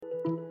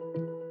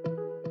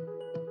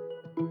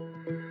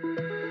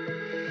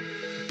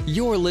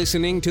You're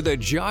listening to the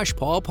Josh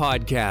Paul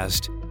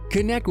Podcast.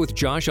 Connect with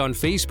Josh on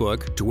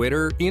Facebook,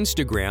 Twitter,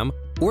 Instagram,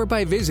 or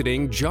by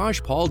visiting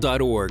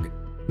joshpaul.org.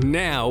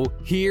 Now,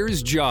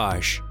 here's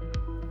Josh.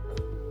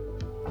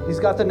 He's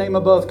got the name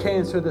above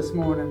cancer this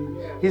morning.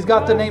 He's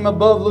got the name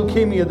above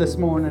leukemia this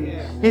morning.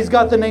 He's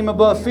got the name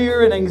above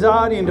fear and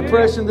anxiety and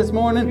depression this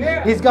morning.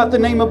 He's got the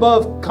name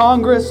above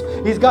Congress.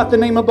 He's got the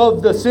name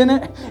above the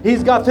Senate.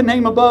 He's got the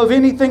name above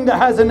anything that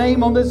has a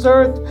name on this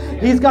earth.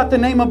 He's got the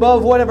name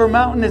above whatever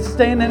mountain is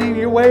standing in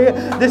your way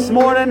this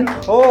morning.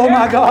 Oh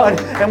my God.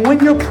 And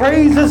when your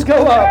praises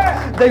go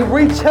up, they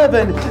reach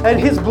heaven and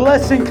His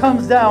blessing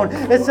comes down.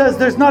 It says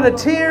there's not a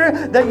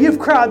tear that you've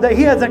cried that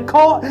He hasn't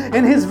caught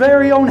in His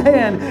very own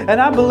hand.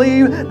 And I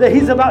believe that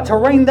He's about to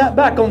rain that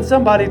back on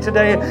somebody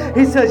today.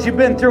 He says, you've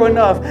been through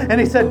enough. And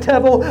He said,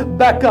 Tevil,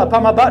 back up.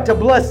 I'm about to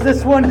bless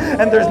this one.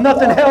 And there's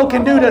nothing hell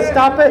can do to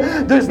stop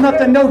it. There's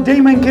nothing no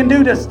demon can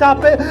do to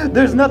stop it.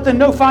 There's nothing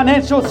no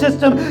financial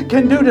system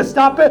can do to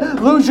stop it.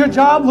 Lose your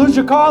job, lose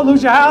your car,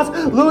 lose your house,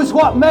 lose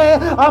what may.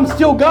 I'm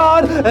still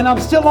God and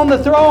I'm still on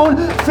the throne.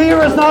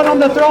 Fear is not on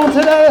the throne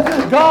today.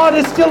 God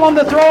is still on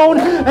the throne.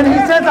 And He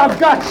says, I've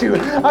got you.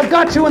 I've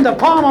got you in the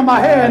palm of my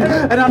hand.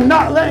 And I'm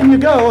not letting you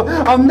go.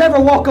 I'll never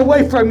walk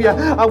away from you.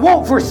 I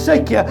won't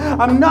forsake you.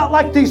 I'm not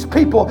like these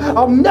people.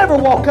 I'll never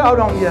walk out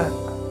on you.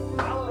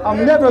 I'll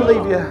never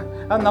leave you.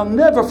 And I'll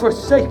never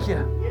forsake you.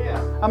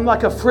 I'm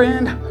like a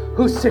friend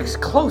who sticks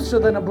closer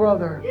than a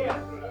brother.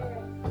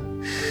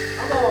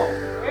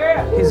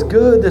 He's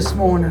good this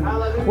morning.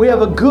 We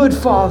have a good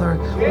Father.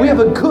 We have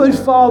a good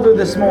Father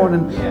this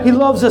morning. He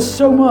loves us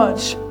so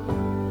much.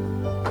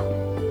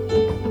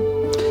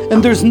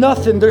 And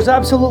there's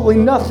absolutely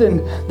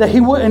nothing that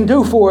He wouldn't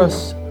do for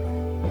us.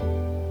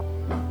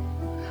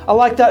 I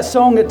like that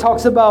song. It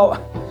talks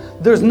about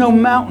there's no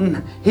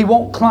mountain He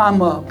won't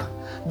climb up.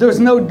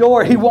 There's no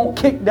door He won't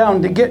kick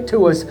down to get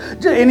to us.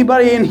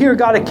 Anybody in here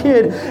got a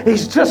kid?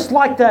 He's just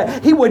like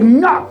that. He would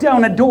knock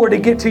down a door to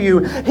get to you.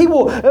 He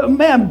will,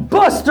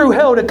 bust through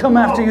hell to come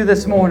after you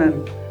this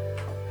morning.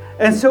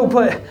 And so,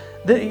 but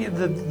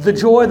the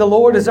joy of the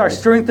Lord is our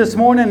strength this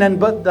morning,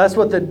 but that's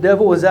what the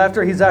devil is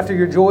after. He's after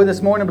your joy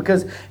this morning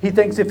because he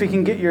thinks if he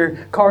can get your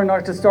car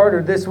not to start,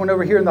 or this one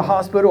over here in the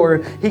hospital, or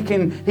he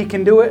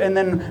can do it, and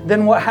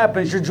then what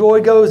happens? Your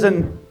joy goes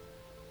and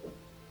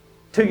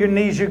to your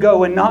knees you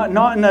go, and not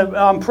in a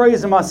I'm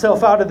praising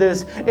myself out of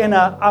this, and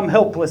I'm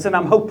helpless and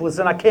I'm hopeless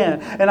and I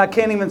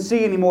can't even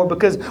see anymore,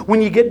 because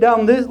when you get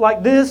down this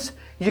like this,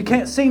 you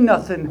can't see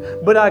nothing,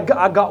 but I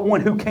got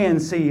one who can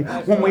see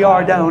when we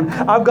are down.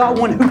 I've got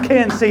one who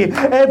can see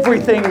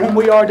everything when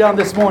we are down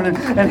this morning.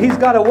 And He's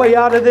got a way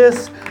out of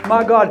this.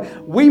 My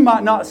God, we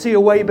might not see a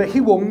way, but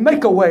He will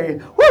make a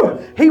way. Woo!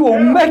 He will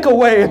make a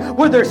way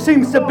where there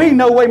seems to be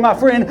no way, my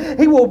friend.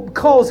 He will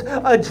cause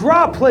a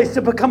dry place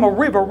to become a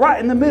river right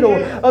in the middle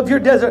of your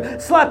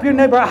desert. Slap your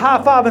neighbor a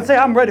high five and say,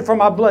 I'm ready for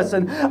my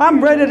blessing.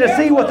 I'm ready to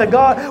see what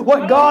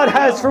God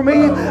has for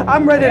me.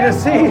 I'm ready to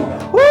see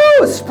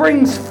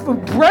springs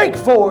break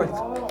forth.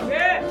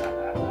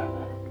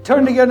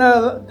 Turn to your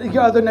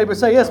other neighbor and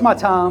say, it's my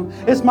time.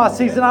 It's my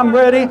season. I'm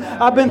ready.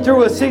 I've been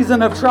through a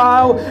season of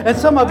trial. And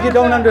some of you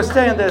don't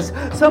understand this.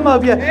 Some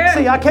of you,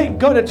 see, I can't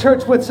go to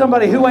church with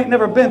somebody who ain't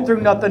never been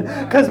through nothing.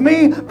 Because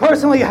me,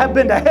 personally, have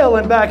been to hell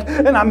and back.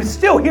 And I'm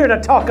still here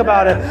to talk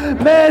about it.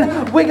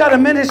 Man, we got a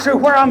ministry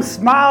where I'm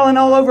smiling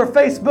all over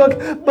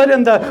Facebook. But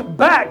in the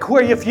back,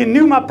 where if you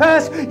knew my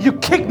past, you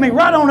kicked me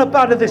right on up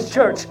out of this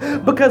church.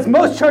 Because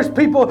most church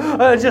people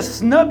just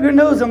snub your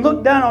nose and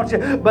look down on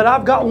you. But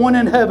I've got one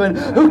in heaven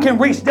who can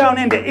reach down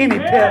into any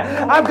pit.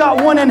 I've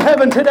got one in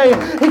heaven today.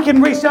 He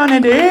can reach down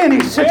into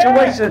any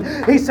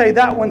situation. He say,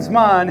 that one's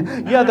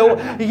mine.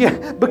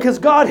 Because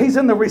God, He's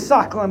in the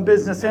recycling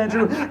business,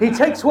 Andrew. He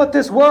takes what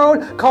this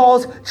world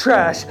calls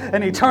trash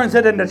and He turns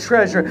it into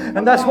treasure.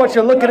 And that's what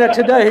you're looking at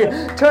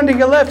today. Turn to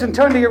your left and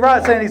turn to your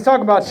right, saying, He's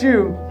talking about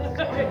you.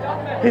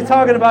 He's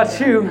talking about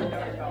you.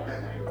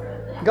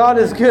 God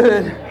is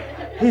good.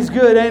 He's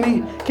good, ain't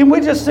He? Can we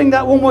just sing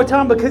that one more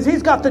time? Because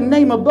He's got the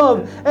name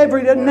above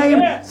every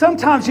name.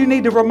 Sometimes you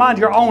need to remind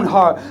your own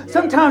heart.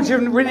 Sometimes you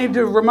need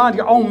to remind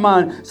your own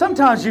mind.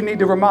 Sometimes you need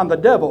to remind the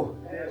devil.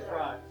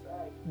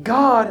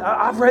 God,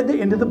 I've read the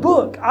end of the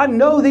book. I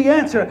know the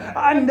answer.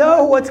 I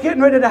know what's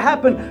getting ready to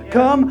happen.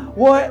 Come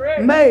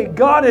what may.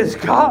 God has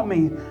got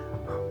me.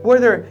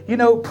 Whether,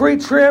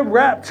 pre-trib,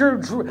 rapture,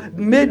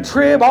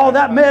 mid-trib, all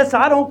that mess,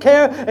 I don't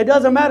care. It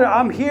doesn't matter.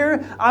 I'm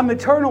here. I'm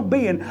eternal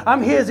being.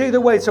 I'm His either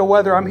way. So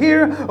whether I'm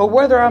here or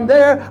whether I'm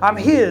there, I'm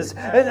His.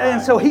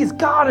 And so He's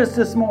got us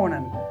this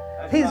morning.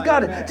 He's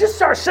got it. Just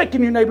start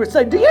shaking your neighbor and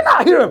say, do you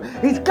not hear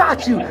Him? He's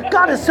got you.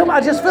 God is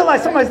somebody. I just feel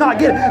like somebody's not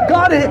getting it.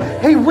 God,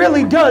 He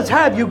really does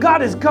have you.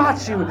 God has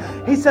got you.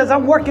 He says,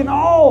 I'm working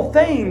all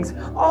things.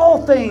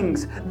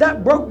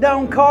 That broke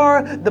down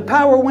car, the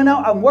power went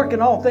out. I'm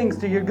working all things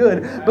to your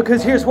good.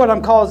 Because here's what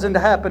I'm causing to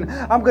happen.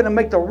 I'm going to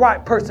make the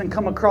right person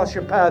come across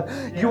your path.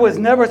 You was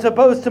never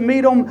supposed to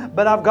meet them,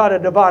 but I've got a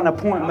divine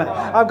appointment.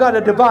 I've got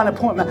a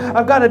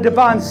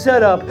divine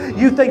setup.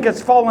 You think it's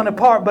falling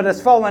apart, but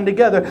it's falling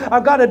together.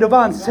 I've got a divine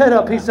divine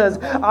setup. He says,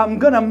 I'm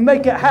going to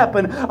make it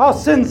happen. I'll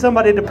send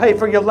somebody to pay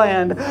for your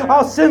land.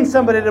 I'll send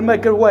somebody to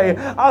make a way.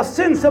 I'll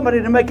send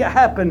somebody to make it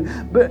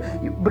happen.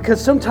 But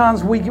because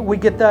sometimes we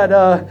get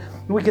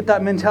that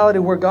mentality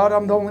where, God,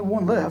 I'm the only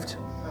one left.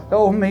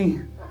 Oh,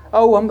 me.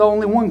 Oh, I'm the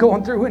only one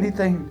going through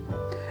anything.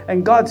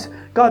 And God's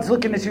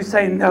looking at you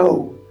saying,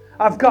 no.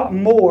 I've got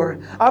more.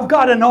 I've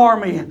got an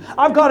army.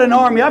 I've got an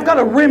army. I've got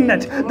a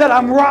remnant that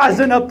I'm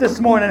rising up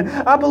this morning.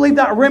 I believe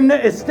that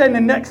remnant is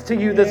standing next to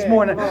you this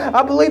morning.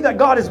 I believe that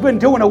God has been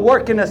doing a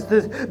work in us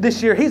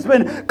this year. He's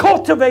been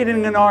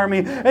cultivating an army.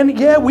 And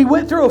yeah, we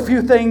went through a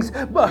few things,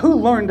 but who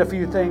learned a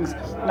few things?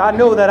 I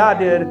know that I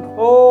did.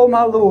 Oh,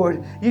 my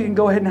Lord. You can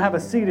go ahead and have a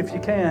seat if you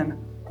can.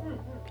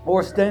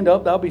 Or stand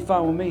up. That'll be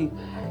fine with me.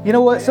 You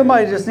know what?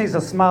 Somebody just needs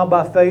to smile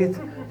by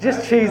faith.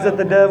 Just cheese at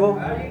the devil.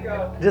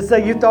 Just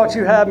say, you thought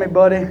you had me,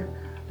 buddy,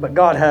 but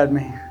God had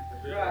me.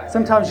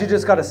 Sometimes you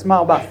just got to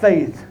smile by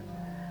faith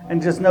and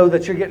just know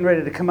that you're getting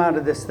ready to come out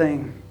of this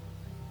thing.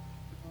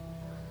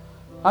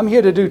 I'm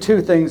here to do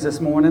two things this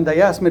morning.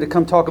 They asked me to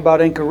come talk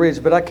about Anchor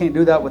Ridge, but I can't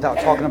do that without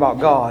talking about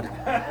God.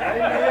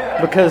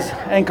 Because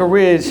Anchor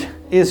Ridge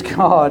is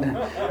God.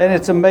 And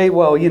it's amazing.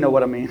 Well, you know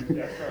what I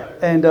mean.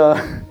 And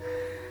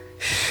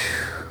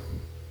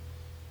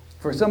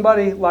for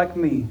somebody like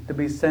me to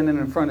be standing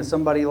in front of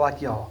somebody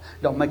like y'all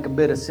don't make a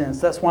bit of sense.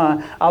 That's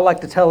why I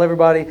like to tell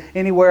everybody,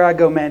 anywhere I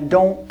go, man,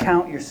 don't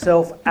count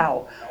yourself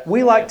out.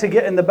 We like to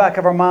get in the back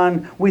of our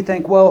mind, we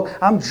think, well,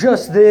 I'm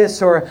just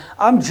this or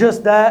I'm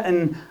just that,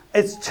 and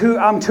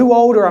I'm too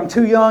old or I'm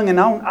too young and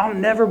I'll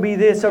never be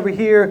this over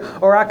here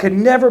or I could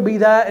never be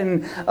that.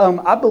 And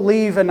I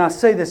believe, and I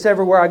say this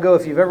everywhere I go,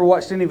 if you've ever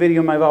watched any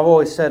video, maybe I've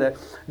always said it,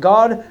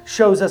 God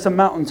shows us a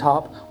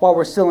mountaintop while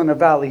we're still in a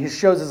valley. He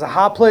shows us a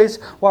high place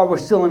while we're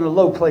still in a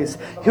low place.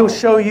 He'll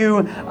show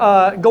you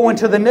going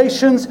to the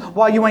nations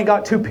while you ain't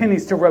got two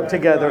pennies to rub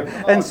together.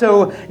 And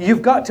so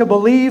you've got to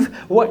believe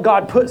what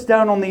God puts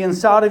down on the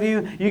inside of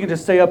you. You can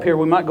just stay up here.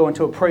 We might go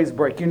into a praise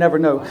break. You never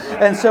know.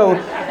 And so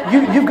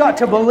you've got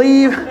to believe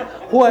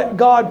what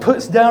God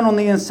puts down on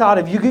the inside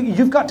of you.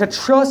 You've got to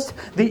trust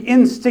the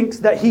instincts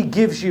that He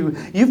gives you.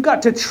 You've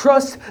got to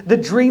trust the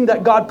dream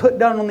that God put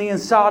down on the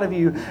inside of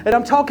you. And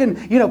I'm talking,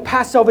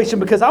 past salvation,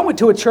 because I went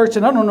to a church,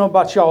 and I don't know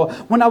about y'all,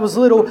 when I was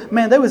little,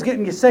 man, they was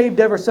getting you saved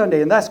every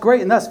Sunday, and that's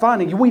great, and that's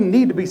fine, and we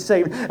need to be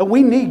saved, and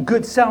we need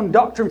good sound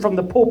doctrine from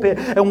the pulpit,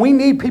 and we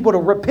need people to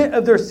repent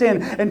of their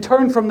sin and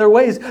turn from their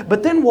ways.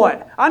 But then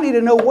what? I need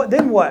to know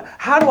then what?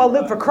 How do I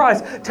live for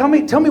Christ? Tell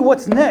me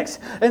what's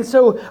next. And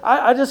so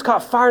I just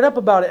got fired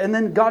up about it, and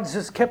then God's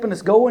just kept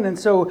us going. And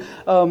so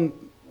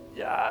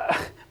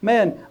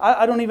man,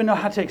 I don't even know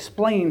how to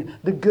explain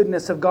the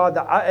goodness of God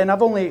and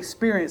I've only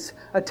experienced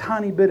a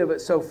tiny bit of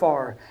it so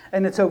far,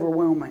 and it's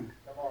overwhelming.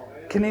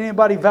 Can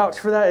anybody vouch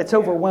for that? It's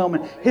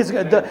overwhelming.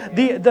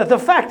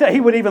 The fact that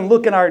He would even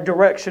look in our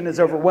direction is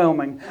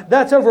overwhelming.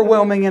 That's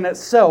overwhelming in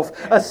itself.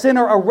 A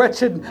sinner, a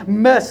wretched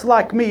mess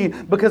like me,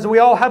 because we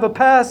all have a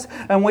past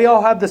and we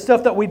all have the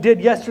stuff that we did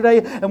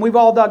yesterday, and we've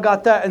all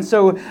got that. And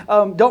so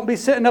don't be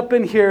sitting up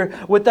in here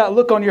with that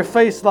look on your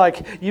face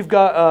like you've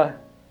got...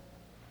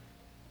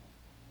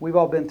 We've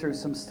all been through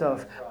some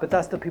stuff, but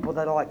that's the people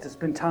that I like to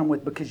spend time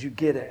with, because you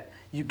get it.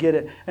 You get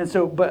it. And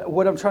so, but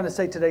what I'm trying to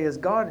say today is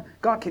God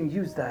can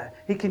use that.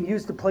 He can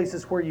use the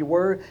places where you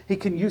were. He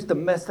can use the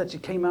mess that you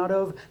came out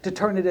of to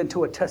turn it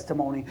into a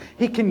testimony.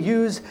 He can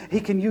use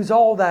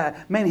all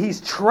that. Man,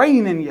 He's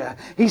training you.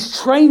 He's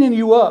training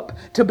you up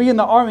to be in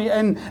the army.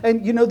 And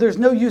there's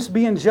no use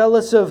being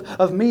jealous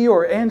of me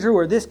or Andrew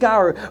or this guy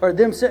or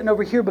them sitting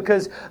over here,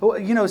 because,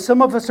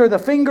 some of us are the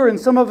finger and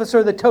some of us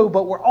are the toe,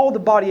 but we're all the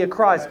body of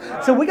Christ.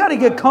 So we got to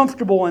get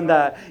comfortable in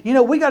that.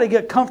 We got to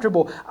get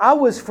comfortable. I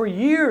was for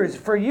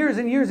years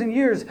and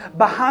years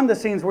behind the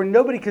scenes where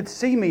nobody could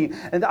see me.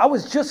 And I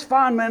was just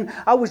fine, man.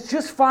 I was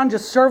just fine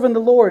just serving the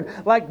Lord,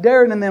 like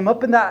Darren and them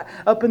up in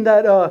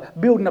that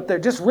building up there,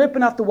 just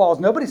ripping out the walls.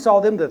 Nobody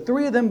saw them. The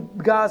three of them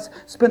guys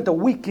spent the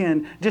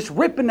weekend just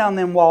ripping down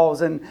them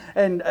walls and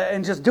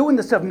just doing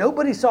the stuff.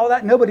 Nobody saw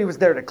that. Nobody was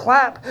there to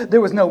clap.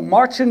 There was no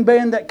marching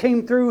band that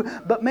came through.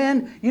 But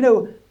man,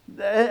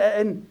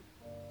 and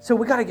so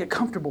we got to get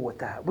comfortable with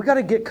that. We got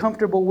to get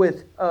comfortable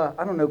with,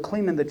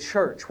 cleaning the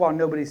church while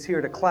nobody's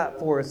here to clap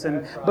for us.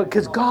 But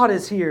because God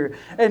is here,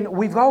 and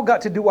we've all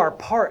got to do our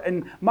part.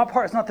 And my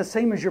part's not the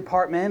same as your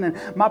part, man.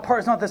 And my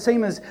part's not the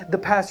same as the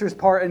pastor's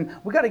part. And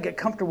we got to get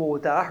comfortable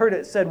with that. I heard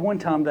it said one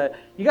time that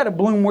you got to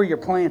bloom where you're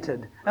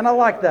planted. And I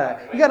like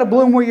that. You got to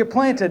bloom where you're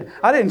planted.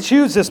 I didn't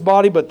choose this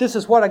body, but this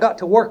is what I got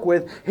to work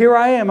with. Here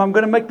I am. I'm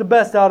going to make the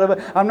best out of it.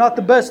 I'm not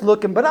the best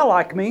looking, but I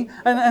like me.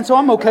 And so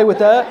I'm okay with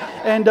that.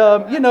 And,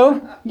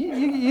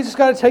 you just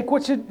got to take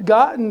what you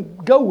got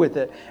and go with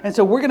it. And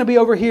so we're going to be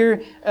over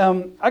here.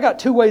 I got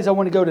two ways I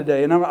want to go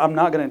today, and I'm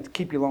not going to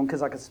keep you long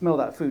because I can smell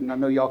that food, and I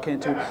know y'all can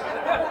too.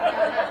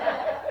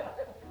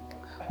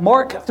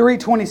 Mark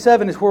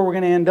 3:27 is where we're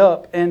going to end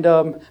up. And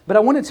but I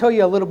want to tell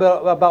you a little bit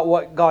about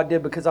what God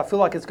did, because I feel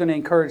like it's going to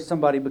encourage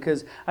somebody,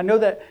 because I know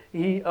that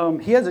He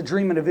has a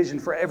dream and a vision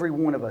for every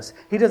one of us.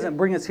 He doesn't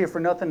bring us here for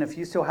nothing. If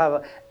you still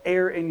have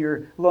air in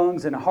your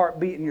lungs and a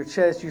heartbeat in your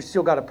chest, you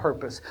still got a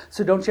purpose.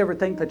 So don't you ever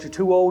think that you're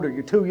too old or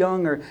you're too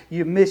young or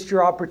you missed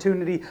your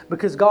opportunity,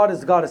 because God is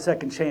the God of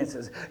second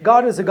chances.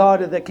 God is a God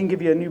that can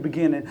give you a new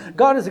beginning.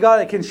 God is a God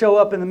that can show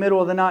up in the middle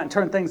of the night and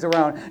turn things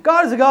around.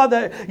 God is a God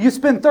that you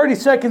spend 30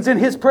 seconds in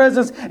His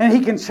presence and He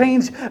can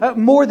change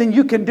more than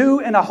you can do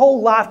in a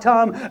whole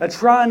lifetime of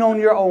trying on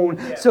your own.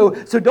 Yeah.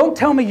 So don't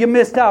tell me you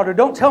missed out, or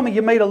don't tell me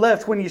you made a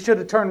left when you should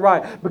have turned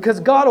right, because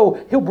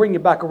He'll bring you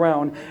back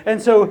around. And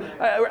so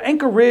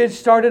Anchor Ridge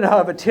started out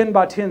of a 10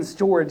 by 10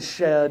 storage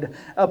shed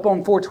up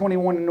on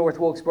 421 in North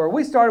Wilkesboro.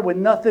 We started with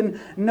nothing,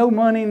 no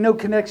money, no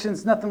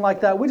connections, nothing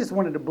like that. We just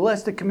wanted to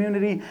bless the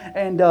community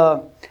and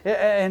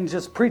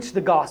just preach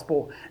the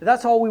gospel.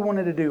 That's all we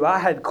wanted to do. I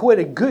had quit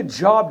a good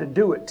job to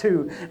do it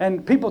too.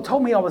 And people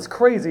told me I was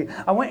crazy.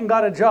 I went and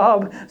got a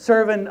job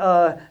serving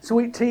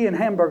sweet tea and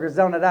hamburgers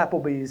down at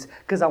Applebee's,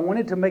 because I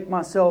wanted to make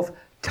myself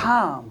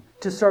time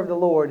to serve the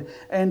Lord.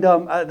 And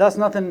that's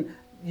nothing,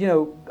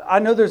 I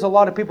know there's a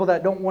lot of people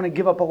that don't want to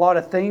give up a lot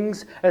of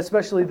things,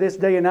 especially this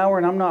day and hour,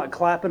 and I'm not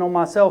clapping on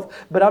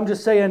myself, but I'm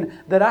just saying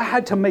that I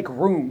had to make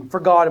room for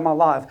God in my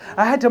life.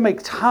 I had to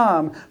make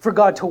time for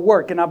God to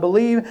work, and I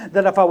believe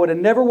that if I would have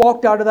never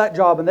walked out of that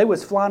job and they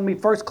was flying me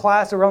first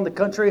class around the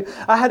country,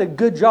 I had a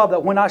good job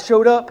that when I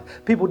showed up,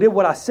 people did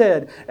what I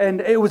said,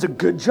 and it was a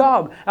good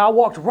job. I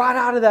walked right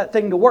out of that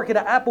thing to work at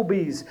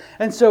Applebee's,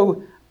 and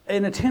so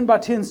in a 10 by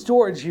 10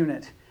 storage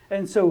unit.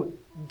 And so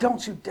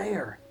don't you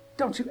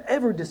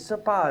ever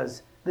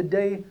despise the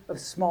day of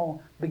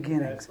small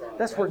beginnings.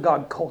 That's where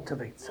God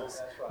cultivates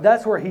us.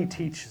 That's where He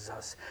teaches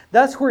us.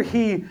 That's where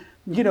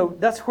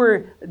that's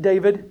where,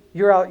 David,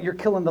 you're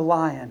killing the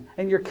lion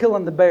and you're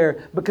killing the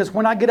bear. Because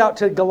when I get out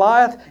to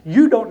Goliath,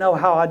 you don't know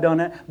how I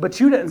done it, but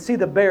you didn't see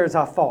the bears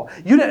I fought.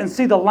 You didn't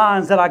see the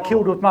lions that I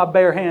killed with my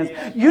bare hands.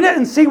 You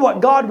didn't see what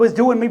God was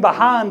doing me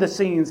behind the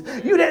scenes.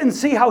 You didn't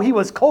see how He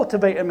was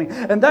cultivating me.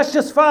 And that's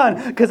just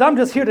fine, because I'm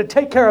just here to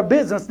take care of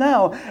business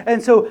now.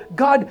 And so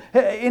God,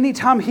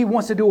 anytime He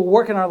wants to do a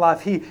work in our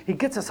life, He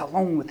gets us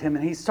alone with Him,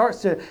 and He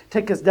starts to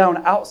take us down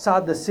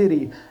outside the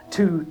city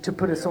to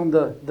put us on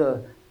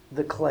the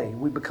clay.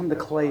 We become the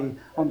clay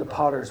on the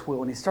potter's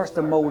wheel, and He starts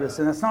to mold us,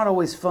 and it's not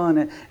always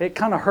fun. It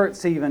kind of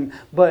hurts even,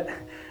 but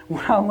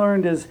what I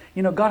learned is,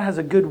 God has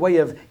a good way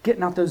of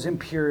getting out those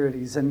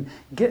impurities and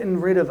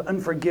getting rid of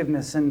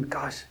unforgiveness. And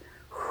gosh,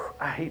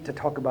 I hate to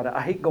talk about it.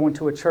 I hate going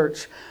to a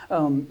church,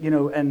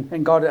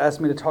 and God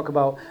asked me to talk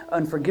about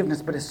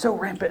unforgiveness, but it's so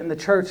rampant in the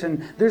church.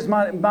 And there's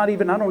not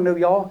even, I don't know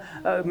y'all,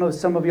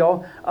 some of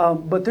y'all,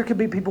 but there could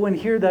be people in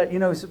here that,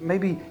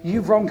 maybe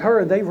you've wronged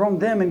her, they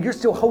wronged them, and you're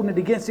still holding it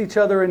against each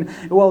other. And,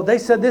 well, they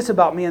said this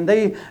about me, and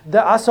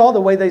I saw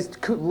the way they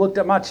looked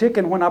at my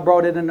chicken when I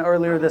brought it in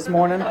earlier this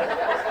morning.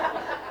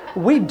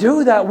 We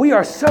do that. We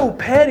are so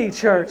petty,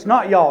 church.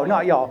 Not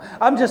y'all.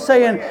 I'm just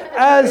saying,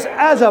 as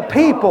a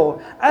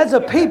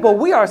people,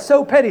 we are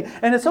so petty.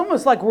 And it's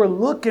almost like we're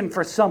looking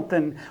for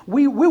something.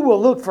 We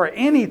will look for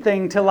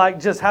anything to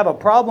just have a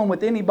problem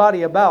with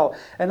anybody about.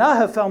 And I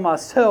have found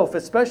myself,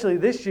 especially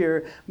this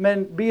year,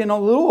 being a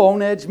little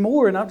on edge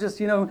more. And I'm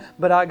just,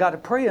 but I got to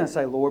pray and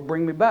say, Lord,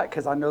 bring me back,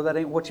 because I know that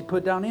ain't what you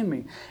put down in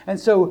me. And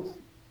so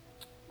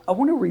I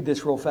want to read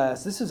this real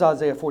fast. This is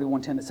Isaiah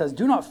 41:10. It says,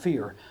 Do not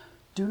fear,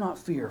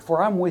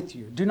 for I am with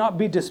you. Do not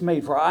be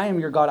dismayed, for I am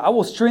your God. I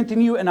will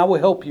strengthen you and I will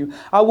help you.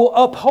 I will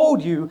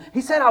uphold you.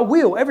 He said, I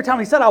will. Every time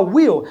He said, I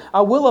will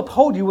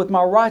uphold you with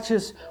my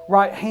righteous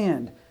right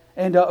hand.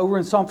 And over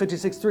in Psalm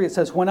 56:3, it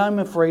says, when I'm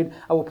afraid,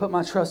 I will put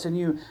my trust in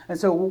you. And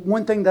so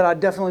one thing that I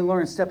definitely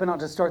learned stepping out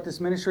to start this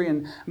ministry,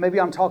 and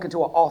maybe I'm talking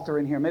to an author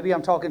in here, maybe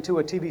I'm talking to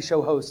a TV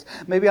show host,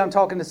 maybe I'm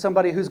talking to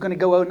somebody who's going to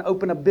go out and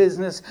open a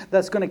business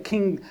that's going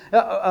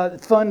to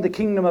fund the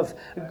kingdom of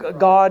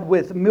God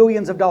with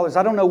millions of dollars.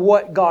 I don't know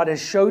what God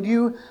has showed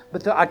you,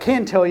 but I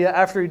can tell you,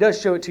 after He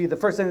does show it to you, the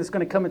first thing that's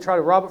going to come and try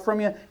to rob it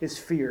from you is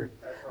fear.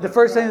 The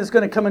first thing that's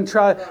going to come and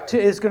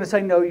is going to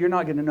say, no, you're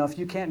not good enough.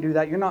 You can't do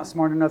that. You're not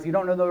smart enough. You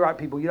don't know the right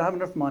people. You don't have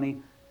enough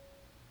money.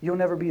 You'll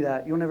never be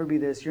that. You'll never be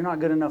this. You're not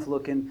good enough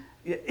looking.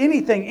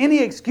 Anything, any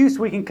excuse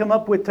we can come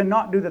up with to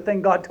not do the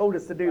thing God told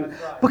us to do.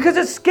 Right. Because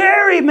it's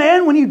scary,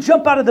 man, when you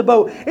jump out of the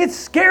boat. It's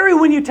scary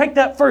when you take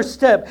that first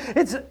step.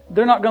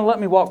 They're not going to let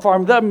me walk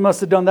far. That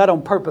must have done that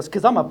on purpose,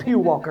 because I'm a pew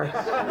walker.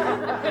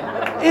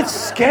 It's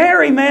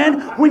scary,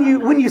 man,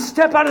 when you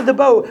step out of the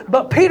boat.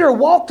 But Peter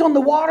walked on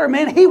the water,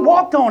 man. He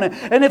walked on it.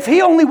 And if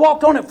he only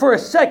walked on it for a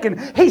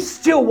second, he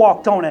still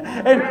walked on it.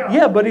 And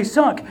yeah, but he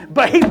sunk.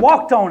 But he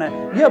walked on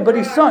it. Yeah, but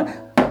he sunk.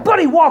 But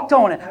he walked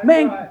on it.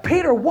 Man,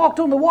 Peter walked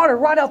on the water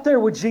right out there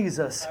with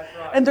Jesus.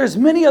 And there's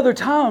many other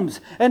times.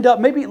 And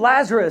maybe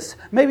Lazarus,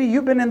 maybe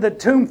you've been in the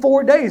tomb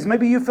 4 days.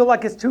 Maybe you feel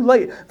like it's too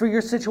late for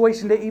your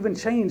situation to even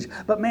change.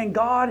 But man,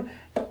 God,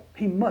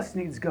 He must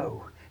needs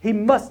go. He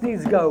must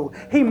needs go.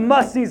 He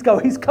must needs go.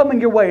 He's coming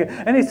your way.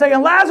 And He's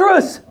saying,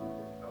 Lazarus,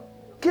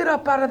 get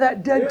up out of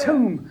that dead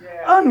tomb.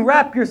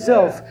 Unwrap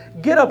yourself.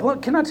 Get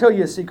up. Can I tell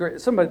you a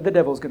secret? The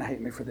devil's going to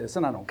hate me for this,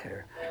 and I don't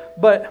care.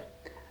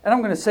 And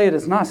I'm going to say it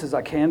as nice as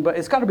I can, but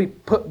it's got to be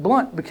put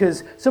blunt,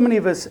 because so many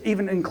of us,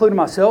 even including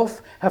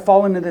myself, have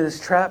fallen into this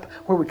trap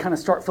where we kind of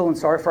start feeling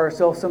sorry for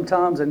ourselves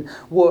sometimes. And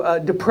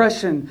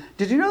depression.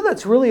 Did you know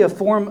that's really a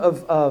form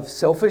of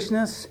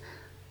selfishness?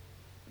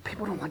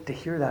 People don't like to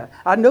hear that.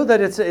 I know that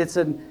it's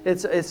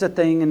a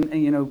thing,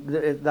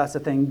 and that's a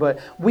thing. But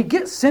we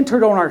get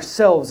centered on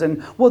ourselves,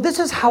 and this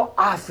is how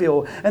I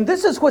feel, and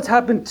this is what's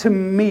happened to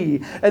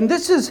me, and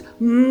this is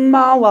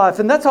my life,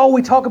 and that's all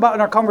we talk about in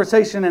our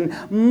conversation,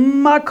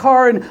 and my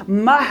car, and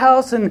my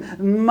house,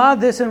 and my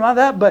this and my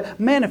that.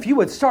 But man, if you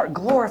would start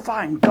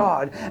glorifying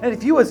God, and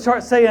if you would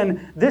start saying,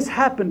 "This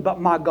happened,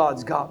 but my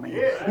God's got me."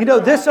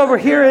 This over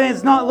here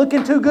is not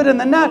looking too good in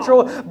the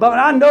natural, but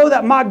I know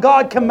that my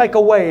God can make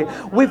a way.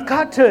 We've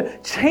got to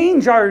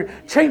change our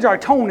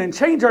tone and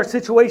change our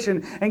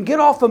situation and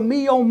get off of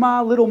me, oh my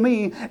little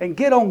me, and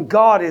get on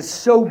God is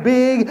so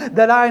big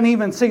that I ain't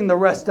even seen the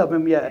rest of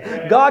Him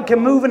yet. God can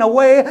move in a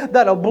way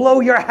that'll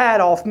blow your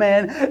hat off,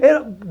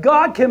 man.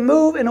 God can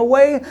move in a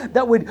way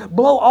that would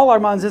blow all our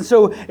minds. And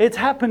so it's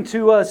happened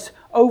to us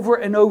over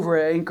and over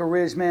at Anchor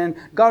Ridge, man.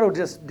 God will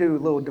just do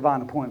little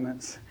divine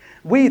appointments.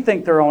 We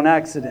think they're on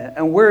accident,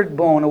 and we're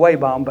blown away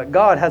by them, but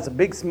God has a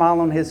big smile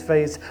on His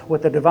face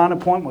with a divine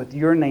appointment with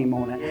your name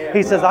on it.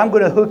 He says, I'm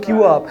going to hook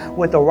you up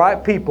with the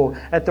right people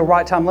at the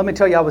right time. Let me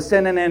tell you, I was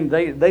standing in,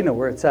 they know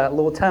where it's at, a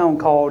little town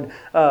called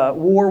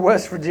War,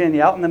 West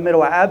Virginia, out in the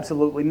middle of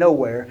absolutely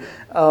nowhere.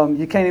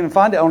 You can't even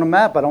find it on a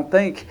map, I don't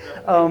think.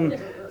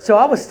 So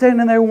I was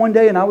standing there one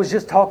day, and I was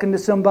just talking to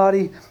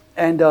somebody,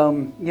 and I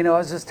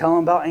was just telling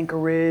them about Anchor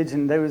Ridge,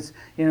 and they was,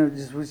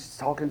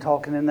 just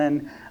talking, and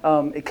then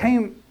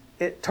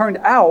it turned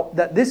out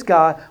that this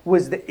guy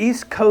was the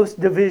East Coast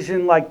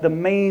Division, like the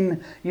main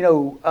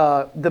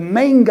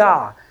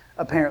guy,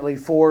 apparently,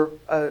 for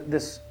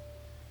this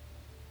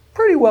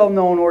pretty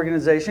well-known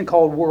organization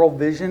called World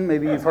Vision.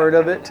 Maybe you've heard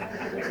of it.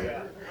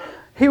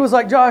 He was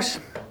like, Josh,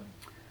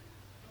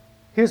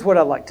 here's what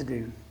I'd like to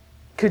do.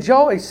 Could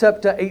y'all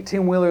accept an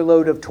 18-wheeler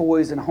load of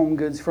toys and home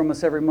goods from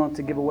us every month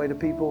to give away to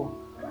people?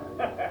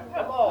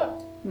 Come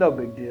on. No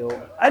big deal.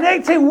 An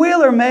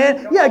 18-wheeler,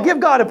 man. Yeah, give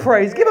God a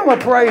praise. Give Him a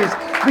praise.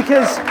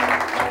 Because,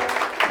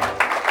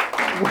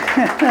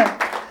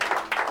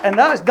 and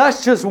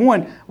that's just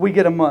one we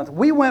get a month.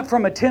 We went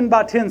from a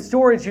 10x10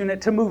 storage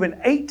unit to moving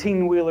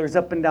 18-wheelers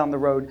up and down the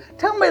road.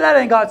 Tell me that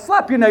ain't God.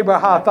 Slap your neighbor a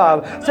high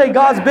five. Say,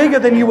 God's bigger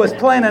than you was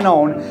planning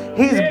on.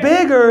 He's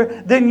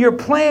bigger than your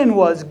plan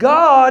was.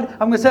 God,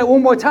 I'm going to say it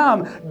one more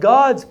time.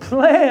 God's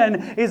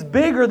plan is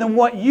bigger than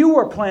what you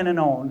were planning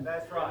on.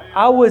 That's right.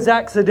 I was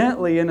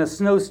accidentally in a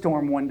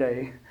snowstorm one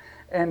day.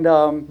 And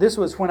this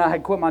was when I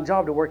had quit my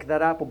job to work at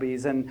that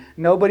Applebee's, and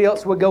nobody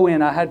else would go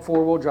in. I had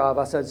 4-wheel drive.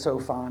 I said, so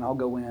fine, I'll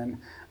go in.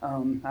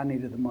 I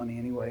needed the money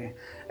anyway.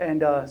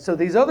 And so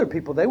these other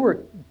people, they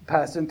were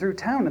passing through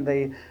town, and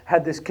they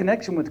had this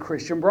connection with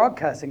Christian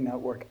Broadcasting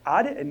Network.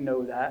 I didn't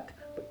know that,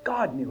 but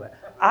God knew it.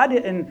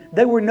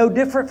 They were no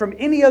different from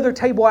any other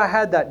table I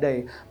had that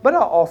day. But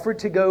I offered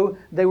to go.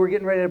 They were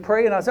getting ready to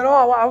pray, and I said,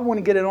 I want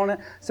to get in on it.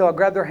 So I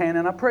grabbed their hand,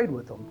 and I prayed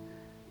with them.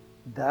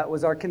 That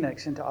was our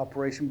connection to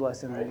Operation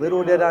Blessing. And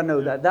little did I know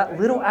that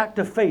little act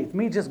of faith,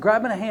 me just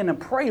grabbing a hand and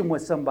praying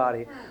with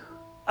somebody,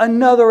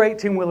 another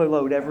 18-wheeler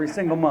load every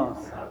single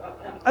month.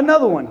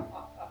 Another one.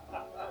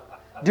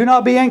 Do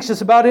not be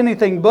anxious about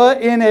anything,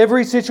 but in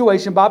every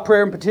situation, by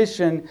prayer and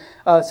petition,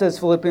 says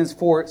Philippians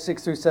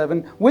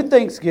 4:6-7, with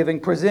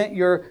thanksgiving, present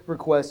your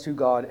requests to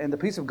God, and the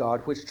peace of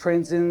God, which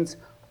transcends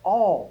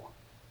all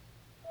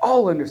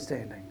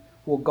understanding,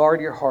 will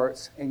guard your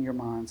hearts and your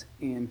minds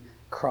in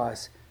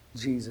Christ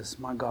Jesus.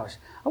 My gosh.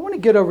 I want to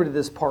get over to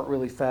this part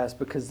really fast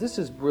because this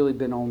has really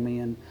been on me.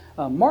 And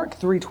Mark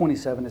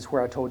 3:27 is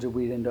where I told you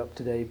we'd end up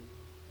today. It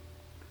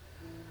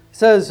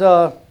says,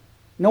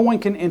 no one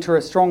can enter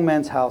a strong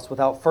man's house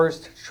without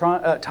first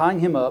tying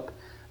him up.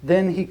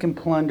 Then he can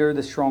plunder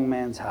the strong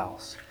man's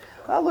house.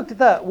 I looked at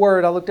that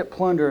word. I looked at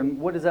plunder, and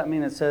what does that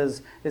mean? It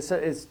says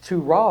it's to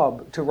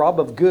rob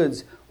of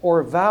goods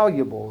or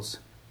valuables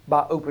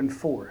by open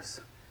force.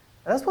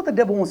 That's what the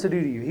devil wants to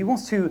do to you. He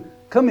wants to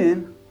come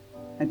in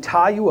and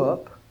tie you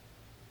up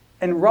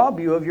and rob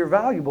you of your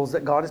valuables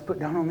that God has put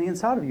down on the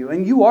inside of you.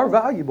 And you are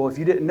valuable if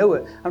you didn't know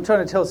it. I'm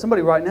trying to tell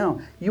somebody right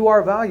now, you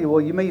are valuable.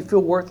 You may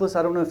feel worthless.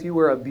 I don't know if you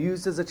were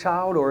abused as a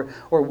child or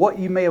what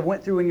you may have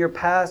went through in your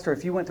past, or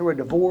if you went through a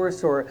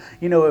divorce, or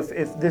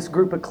if this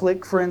group of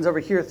clique friends over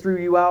here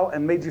threw you out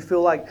and made you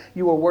feel like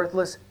you were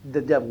worthless. The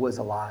devil is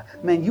a lie.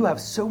 Man, you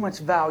have so much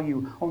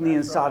value on the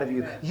inside of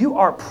you. You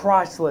are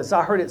priceless.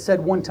 I heard it said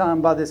one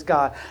time by this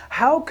guy,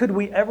 how could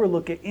we ever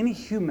look at any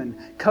human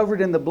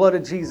covered in the blood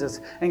of Jesus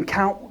and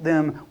count them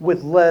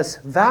with less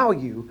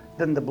value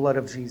than the blood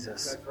of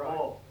Jesus? That's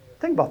right.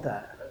 Think about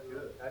that. That's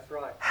good. That's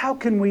right. How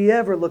can we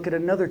ever look at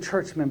another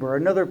church member or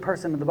another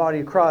person in the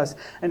body of Christ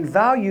and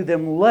value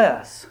them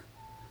less,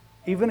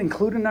 even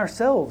including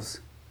ourselves,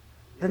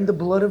 than the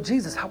blood of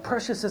Jesus? How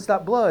precious is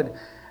that blood?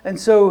 And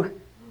so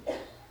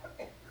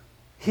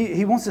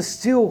he wants to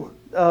steal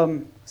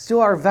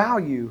our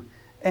value.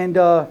 And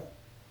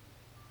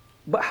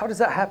but how does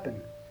that happen?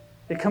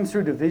 It comes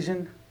through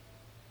division.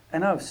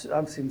 And I've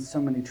seen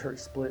so many church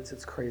splits,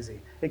 it's crazy.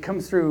 It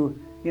comes through,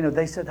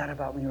 they said that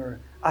about me,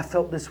 or I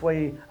felt this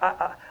way.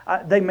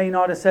 They may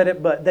not have said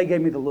it, but they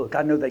gave me the look.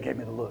 I know they gave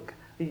me the look.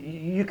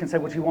 You can say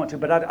what you want to,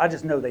 but I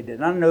just know they did.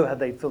 And I know how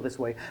they feel this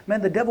way. Man,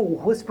 the devil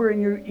will whisper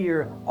in your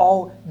ear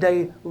all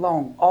day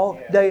long,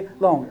 all day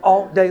long,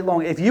 all day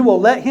long. If you will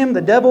let him, the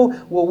devil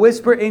will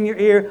whisper in your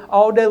ear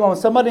all day long.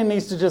 Somebody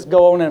needs to just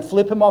go on and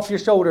flip him off your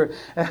shoulder.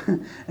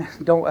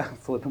 Don't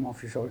flip him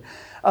off your shoulder.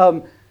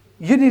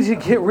 You need to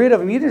get rid of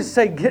him. You just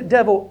say,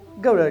 devil,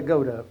 go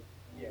to,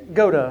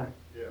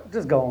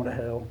 just go on to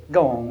hell.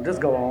 Go on, just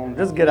go on.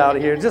 Just get out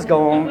of here. Just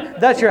go on.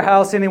 That's your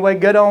house anyway.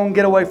 Get on,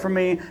 get away from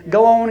me.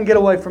 Go on and get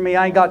away from me.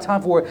 I ain't got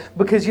time for it.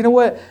 Because you know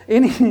what?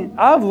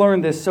 I've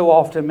learned this so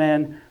often,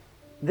 man.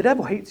 The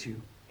devil hates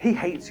you. He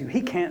hates you.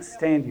 He can't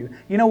stand you.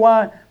 You know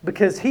why?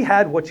 Because he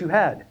had what you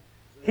had.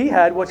 He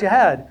had what you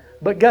had.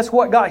 But guess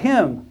what got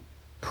him?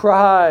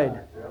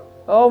 Pride.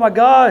 Oh my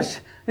gosh.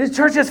 This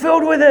church is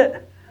filled with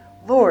it.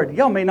 Lord,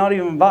 y'all may not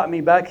even invite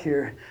me back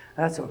here.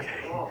 That's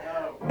okay.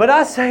 But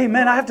I say,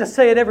 man, I have to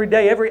say it every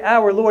day, every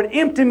hour. Lord,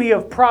 empty me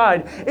of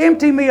pride.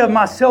 Empty me of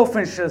my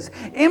selfishness.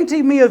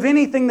 Empty me of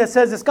anything that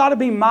says it's got to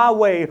be my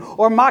way,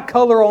 or my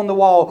color on the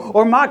wall,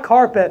 or my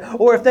carpet,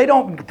 or if they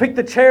don't pick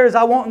the chairs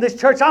I want in this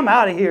church, I'm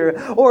out of here.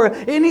 Or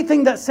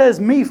anything that says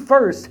me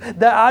first,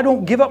 that I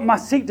don't give up my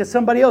seat to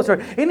somebody else,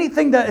 or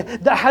anything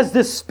that has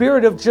this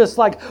spirit of just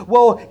like,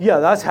 well, yeah,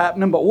 that's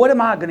happening, but what am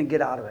I going to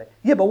get out of it?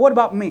 Yeah, but what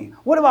about me?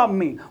 What about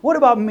me? What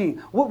about me?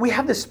 We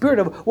have this spirit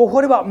of, well,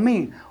 what about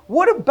me?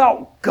 What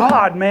about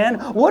God, man?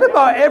 What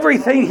about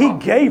everything He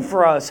gave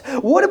for us?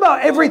 What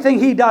about everything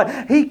He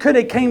died? He could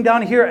have came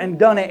down here and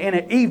done it in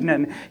an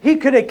evening. He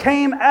could have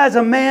came as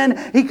a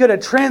man. He could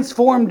have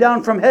transformed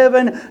down from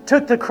heaven,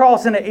 took the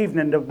cross in an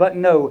evening. But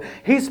no,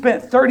 He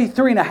spent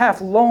 33 and a half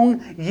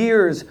long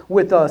years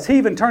with us. He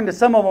even turned to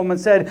some of them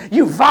and said,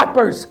 you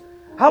vipers!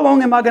 How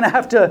long am I going to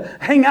have to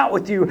hang out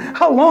with you?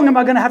 How long am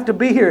I going to have to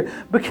be here?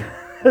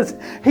 Because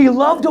He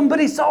loved them, but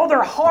He saw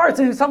their hearts.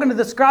 And He was talking to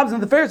the scribes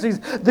and the Pharisees,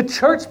 the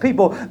church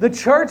people. The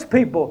church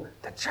people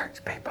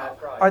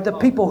are the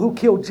people who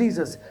killed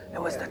Jesus.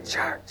 It was the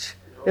church.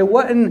 It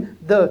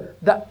wasn't the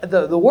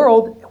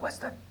world. It was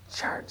the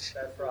church.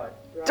 That's right.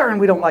 Darn,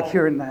 we don't like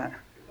hearing that.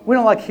 We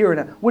don't like hearing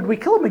it. Would we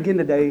kill Him again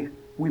today?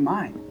 We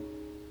might.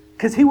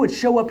 Because He would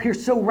show up here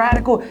so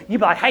radical. You'd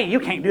be like, hey, you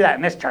can't do that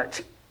in this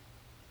church.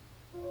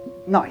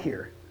 Not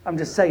here. I'm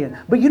just saying.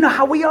 But you know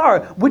how we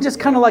are. We're just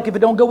kind of like, if it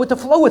don't go with the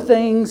flow of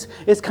things,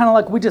 it's kind of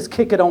like we just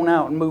kick it on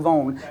out and move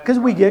on. Because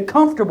we get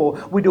comfortable.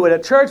 We do it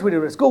at church. We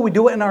do it at school. We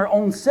do it in our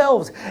own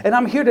selves. And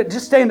I'm here to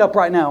just stand up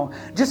right now.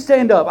 Just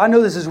stand up. I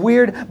know this is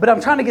weird, but I'm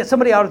trying to get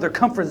somebody out of their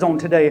comfort zone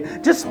today.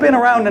 Just spin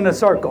around in a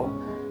circle.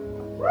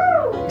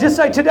 Just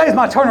say, today's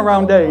my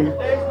turnaround day.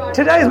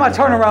 Today's my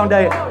turnaround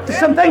day.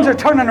 Some things are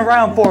turning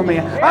around for me.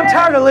 I'm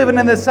tired of living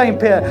in the same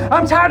pit.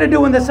 I'm tired of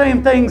doing the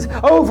same things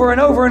over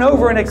and over and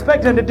over and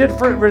expecting a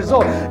different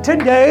result.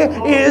 Today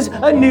is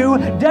a new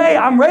day.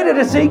 I'm ready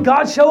to see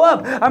God show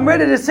up. I'm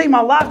ready to see my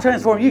life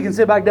transform. You can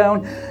sit back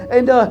down.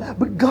 And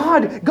but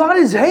God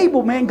is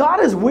able, man. God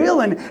is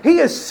willing. He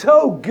is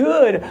so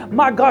good.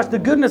 My gosh, the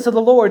goodness of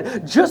the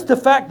Lord. Just the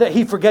fact that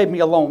He forgave me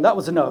alone, that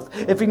was enough.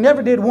 If He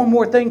never did one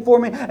more thing for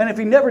me, and if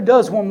He never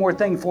does one more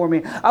thing for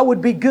me, I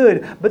would be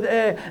good. But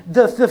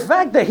the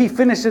fact that He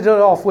finishes it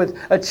off with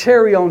a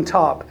cherry on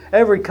top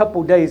every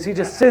couple days, He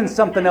just sends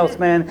something else,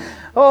 man.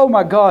 Oh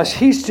my gosh,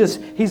 He's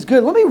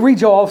good. Let me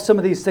read you off some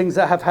of these things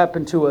that have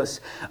happened to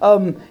us.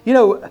 Y'all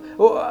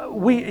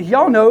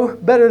know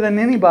better than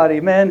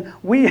anybody, man.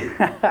 We went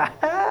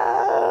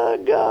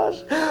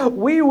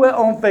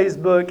on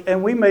Facebook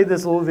and we made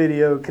this little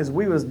video because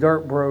we was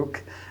dirt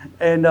broke,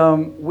 and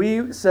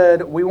we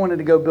said we wanted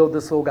to go build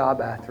this little guy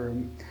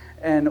bathroom.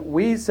 And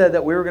we said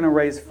that we were going to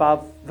raise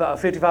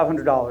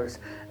 $5,500.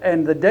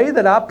 And the day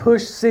that I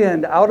push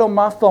send out on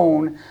my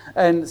phone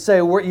and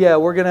say, we're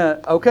going to,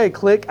 okay,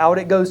 click, out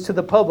it goes to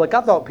the public. I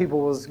thought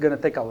people was going to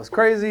think I was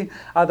crazy.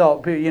 I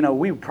thought,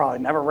 we probably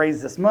never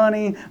raised this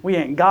money. We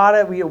ain't got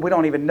it. We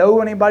don't even know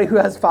anybody who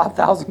has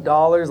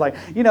 $5,000. Like,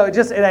 it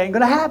ain't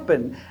going to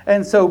happen.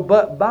 And so,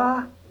 but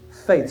by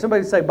faith,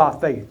 somebody say by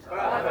faith.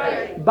 By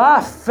faith. By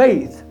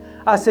faith.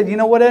 I said, you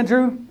know what,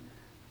 Andrew?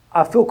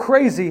 I feel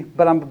crazy,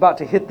 but I'm about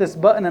to hit this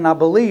button, and I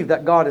believe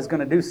that God is going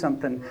to do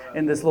something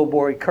in this little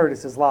boy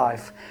Curtis's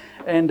life.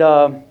 And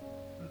the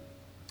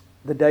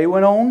day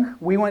went on.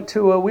 We was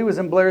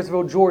in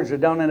Blairsville, Georgia,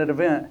 down at an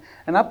event,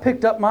 and I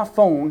picked up my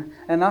phone,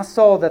 and I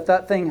saw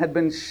that thing had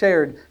been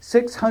shared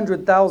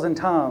 600,000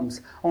 times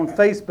on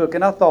Facebook,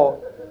 and I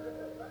thought,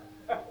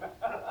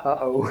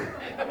 uh-oh.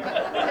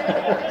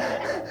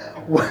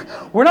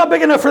 We're not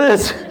big enough for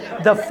this.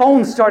 the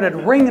phone started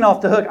ringing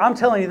off the hook. I'm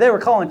telling you, they were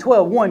calling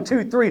 12, 1,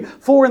 2, 3,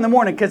 4 in the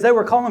morning because they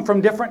were calling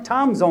from different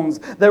time zones.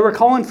 They were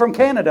calling from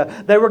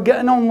Canada. They were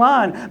getting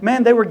online.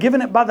 Man, they were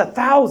giving it by the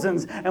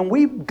thousands. And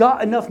we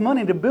got enough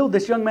money to build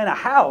this young man a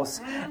house.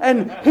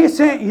 And he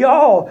sent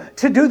y'all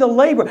to do the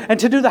labor and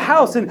to do the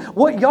house. And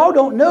what y'all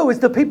don't know is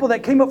the people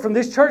that came up from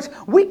this church,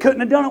 we couldn't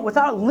have done it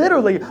without,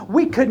 literally,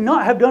 we could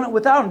not have done it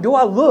without them. Do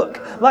I look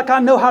like I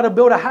know how to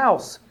build a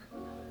house?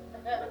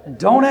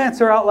 Don't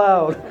answer out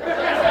loud.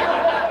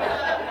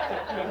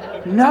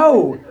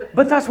 No,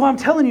 but that's why I'm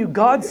telling you,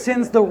 God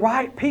sends the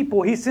right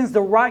people. He sends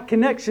the right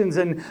connections,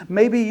 and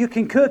maybe you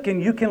can cook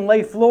and you can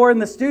lay floor in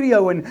the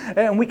studio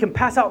and we can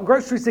pass out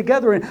groceries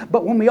together.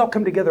 But when we all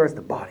come together as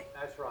the body,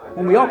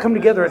 when we all come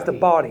together as the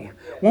body,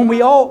 when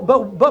we all,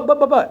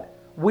 but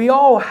we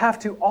all have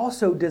to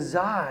also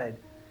decide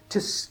to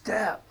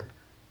step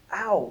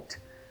out.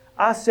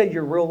 I say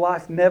your real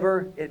life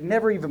never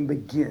even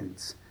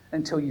begins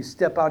until you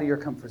step out of your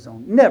comfort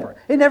zone. Never.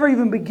 It never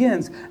even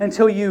begins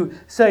until you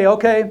say,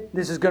 okay,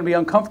 this is going to be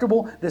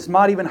uncomfortable. This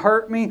might even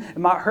hurt me. It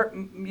might hurt,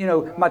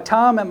 my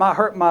time. It might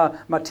hurt my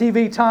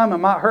TV time. It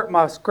might hurt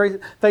my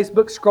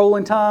Facebook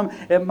scrolling time.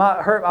 It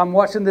might hurt, I'm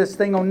watching this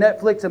thing on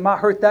Netflix. It might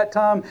hurt that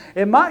time.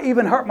 It might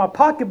even hurt my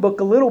pocketbook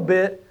a little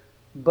bit.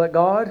 But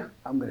God,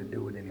 I'm going to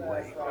do it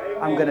anyway.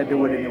 I'm going to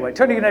do it anyway.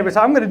 Turn to your neighbor and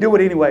say, I'm going to do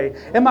it anyway.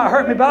 It might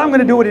hurt me, but I'm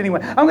going to do it anyway.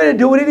 I'm going to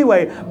do it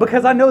anyway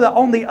because I know that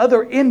on the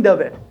other end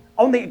of it,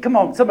 come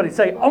on, somebody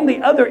say, on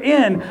the other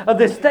end of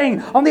this thing,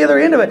 on the other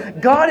end of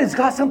it, God has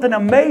got something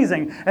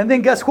amazing. And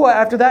then guess what?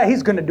 After that,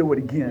 He's going to do it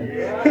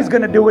again. He's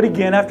going to do it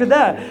again after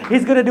that.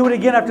 He's going to do it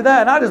again after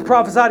that. And I just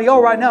prophesy to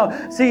y'all right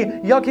now. See,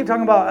 y'all keep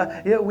talking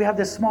about, we have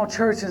this small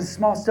church and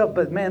small stuff,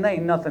 but man, there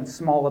ain't nothing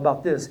small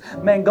about this.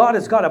 Man, God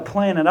has got a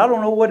plan, and I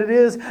don't know what it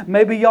is.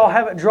 Maybe y'all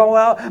have it drawn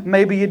out.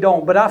 Maybe you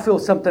don't. But I feel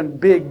something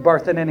big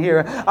birthing in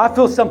here. I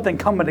feel something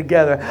coming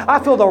together.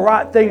 I feel the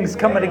right things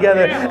coming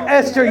together.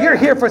 Esther, you're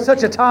here for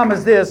such a time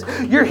as this.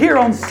 You're here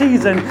on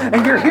season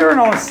and you're here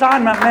on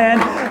assignment, man.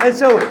 And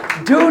so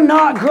do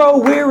not grow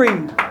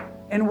weary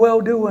in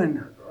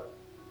well-doing.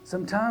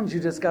 Sometimes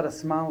you just got to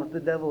smile at the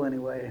devil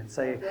anyway and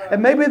say,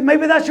 and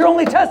maybe that's your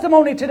only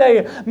testimony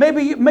today.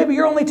 Maybe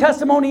your only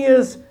testimony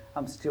is,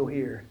 I'm still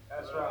here.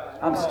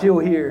 I'm still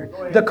here.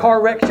 The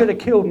car wreck should have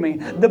killed me.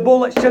 The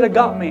bullet should have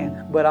got me.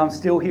 But I'm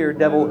still here,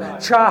 devil.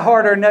 Try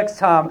harder next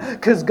time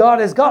because God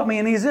has got me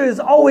and He's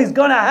always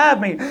going to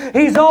have me.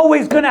 He's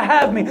always going to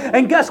have me.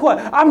 And guess what?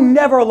 I'm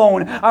never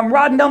alone. I'm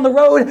riding down the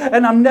road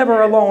and I'm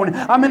never alone.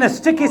 I'm in a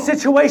sticky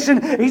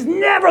situation. He's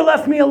never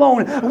left me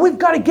alone. We've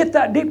got to get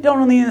that deep down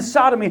on the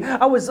inside of me.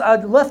 I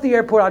left the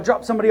airport. I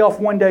dropped somebody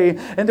off one day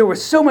and there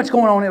was so much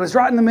going on. It was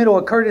right in the middle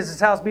of Curtis's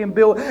house being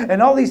built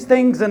and all these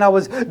things. And I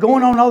was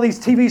going on all these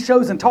TV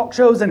shows and talk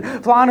shows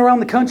and flying around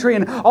the country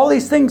and all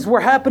these things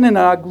were happening. And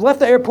I left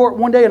the airport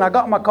one day and I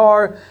got in my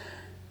car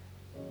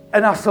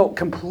and I felt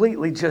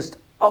completely just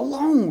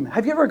alone.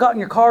 Have you ever got in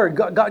your car or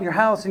got in your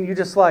house and you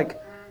just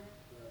like,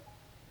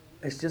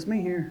 it's just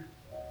me here.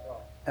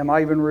 Am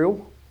I even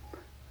real?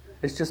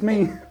 It's just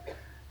me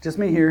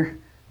here.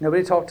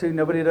 Nobody to talk to,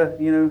 nobody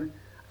to,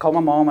 call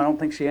my mom. I don't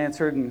think she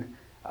answered.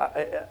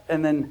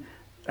 And then,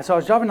 so I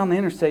was driving down the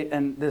interstate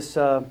and this,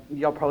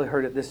 y'all probably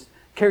heard it, this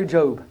Carrie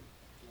Job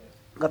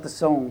got the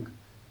song,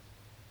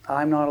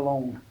 I'm Not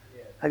Alone.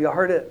 Yes. Have y'all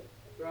heard it?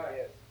 Right.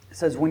 Yes. It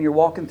says, when you're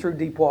walking through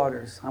deep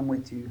waters, I'm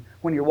with you.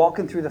 When you're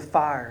walking through the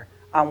fire,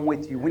 I'm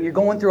with you. When you're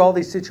going through all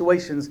these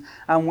situations,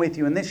 I'm with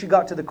you. And then she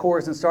got to the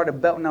chorus and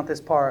started belting out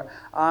this part,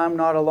 I'm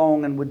not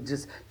alone, and with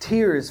just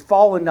tears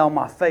falling down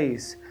my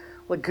face.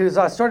 Because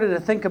I started to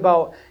think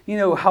about,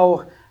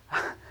 how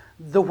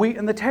the wheat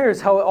and the tares,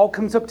 how it all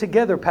comes up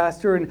together,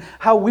 Pastor, and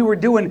how we were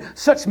doing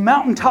such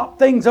mountaintop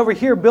things over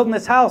here building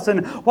this house,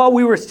 and while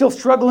we were still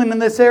struggling in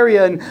this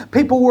area, and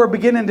people were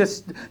beginning to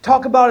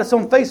talk about us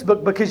on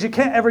Facebook because you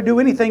can't ever do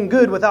anything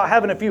good without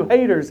having a few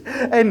haters,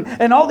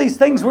 and all these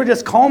things were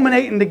just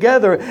culminating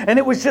together, and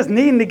it was just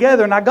kneading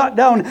together, and I got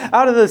down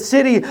out of the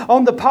city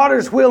on the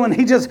potter's wheel, and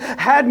He just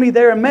had me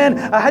there, and man,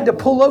 I had to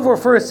pull over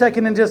for a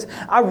second, and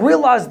I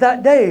realized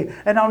that day,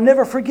 and I'll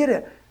never forget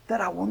it, that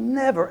I will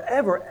never,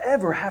 ever,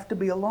 ever have to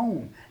be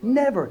alone.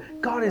 Never.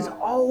 God is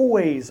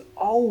always,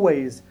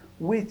 always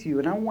with you.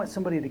 And I want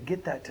somebody to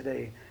get that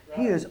today.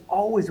 He is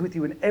always with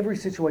you in every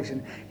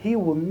situation. He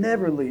will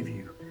never leave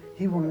you.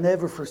 He will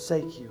never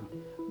forsake you.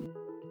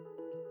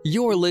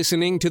 You're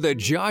listening to the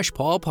Josh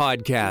Paul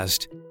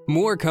Podcast.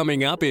 More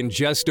coming up in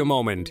just a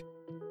moment.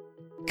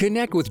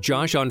 Connect with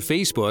Josh on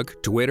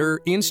Facebook, Twitter,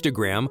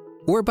 Instagram,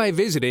 or by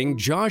visiting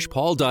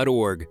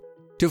joshpaul.org.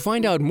 To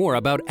find out more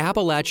about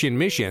Appalachian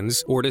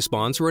missions or to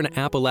sponsor an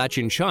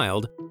Appalachian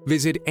child,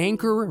 visit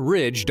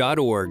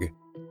anchorridge.org.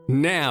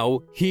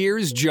 Now,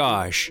 here's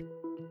Josh.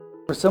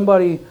 For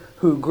somebody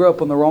who grew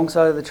up on the wrong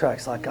side of the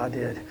tracks like I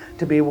did,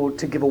 to be able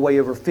to give away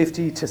over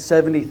 50 to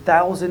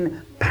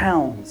 70,000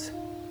 pounds,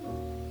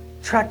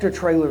 tractor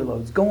trailer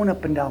loads, going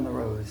up and down the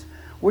roads.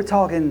 We're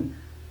talking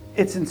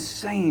It's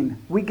insane.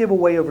 We gave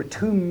away over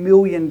 $2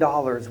 million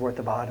worth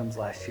of items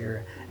last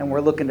year, and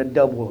we're looking to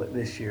double it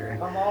this year.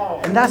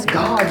 And that's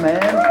God, man.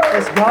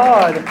 That's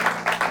God.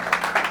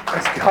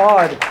 That's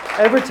God.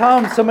 Every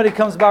time somebody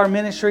comes by our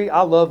ministry,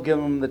 I love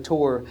giving them the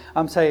tour.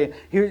 I'm saying,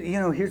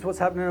 here's what's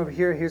happening over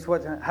here. Here's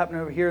what's happening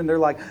over here. And they're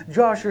like,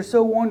 Josh, you're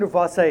so wonderful.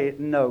 I say,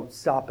 no,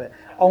 stop it.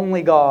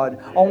 Only God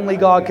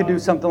could do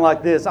something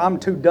like this. I'm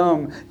too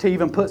dumb to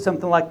even put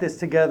something like this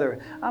together.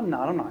 I'm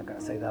not going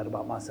to say that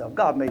about myself.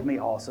 God made me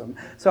awesome.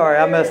 Sorry,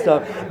 I messed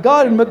up.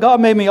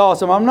 God made me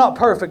awesome. I'm not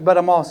perfect, but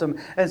I'm awesome.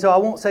 And so I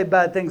won't say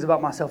bad things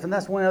about myself. And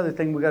that's one other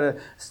thing we got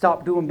to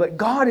stop doing. But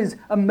God is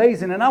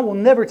amazing, and I will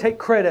never take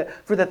credit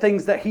for the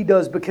things that He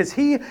does, because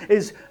He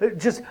is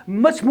just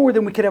much more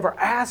than we could ever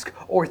ask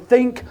or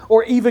think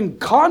or even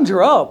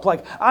conjure up.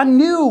 Like, I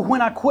knew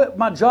when I quit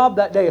my job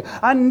that day.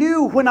 I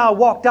knew when I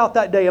walked out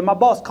that day, and my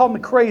boss called me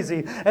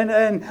crazy,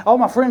 and all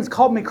my friends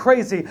called me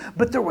crazy.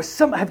 But there was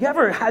some. Have you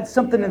ever had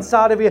something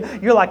inside of you?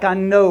 You're like, I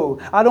know.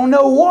 I don't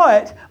know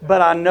what,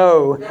 but I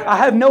know. I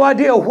have no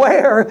idea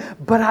where,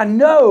 but I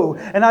know.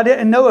 And I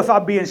didn't know if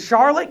I'd be in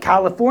Charlotte,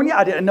 California.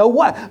 I didn't know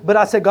what. But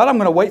I said, God, I'm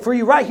going to wait for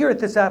you right here at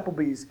this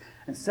Applebee's.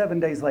 And 7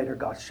 days later,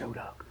 God showed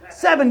up.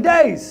 7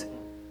 days.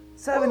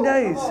 7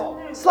 days.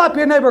 Slap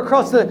your neighbor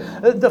across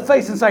the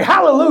face and say,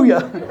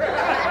 hallelujah.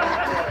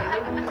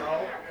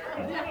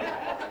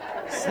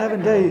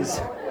 7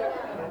 days.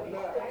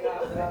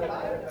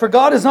 For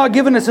God has not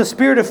given us a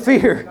spirit of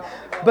fear,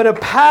 but of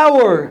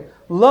power,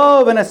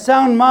 love, and a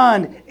sound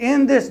mind.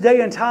 In this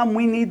day and time,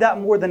 we need that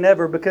more than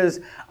ever, because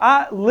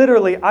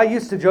I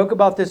used to joke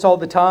about this all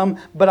the time,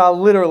 but I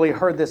literally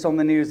heard this on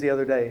the news the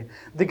other day.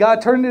 The guy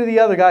turned to the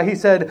other guy. He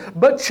said,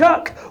 but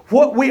Chuck,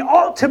 what we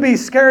ought to be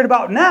scared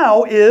about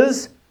now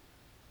is...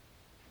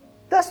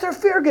 That's their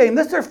fear game.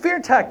 That's their fear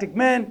tactic.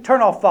 Man,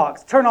 turn off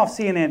Fox. Turn off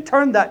CNN.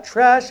 Turn that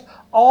trash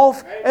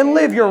off and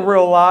live your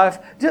real life.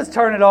 Just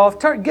turn it off.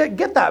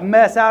 Get that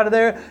mess out of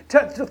there.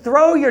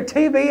 Throw your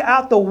TV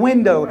out the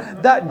window.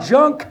 That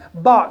junk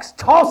box.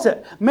 Toss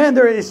it. Man,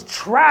 there is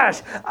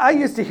trash. I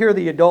used to hear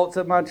the adults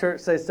at my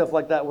church say stuff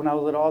like that when I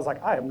was little. I was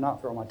like, I am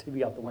not throwing my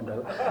TV out the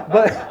window.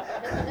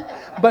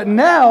 But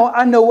now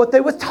I know what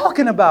they was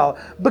talking about,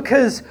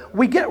 because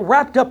we get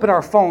wrapped up in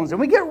our phones, and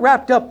we get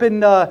wrapped up in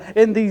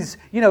these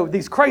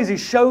these crazy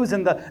shows,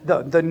 and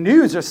the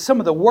news are some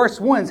of the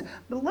worst ones.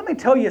 But let me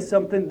tell you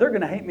something. They're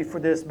going to hate me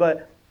for this,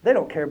 but they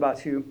don't care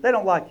about you. They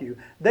don't like you.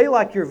 They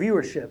like your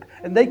viewership,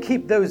 and they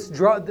keep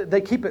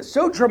it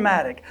so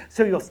dramatic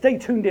so you'll stay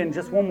tuned in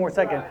just one more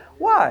second.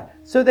 Why?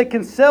 So they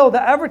can sell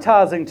the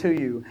advertising to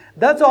you.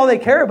 That's all they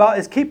care about,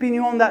 is keeping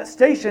you on that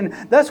station.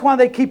 That's why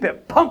they keep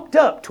it pumped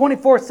up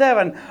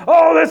 24/7.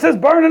 Oh, this is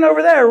burning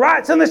over there.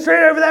 Riots in the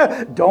street over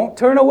there. Don't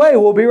turn away.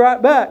 We'll be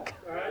right back.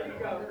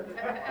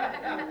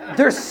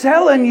 They're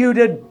selling you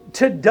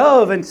to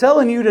Dove and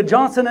selling you to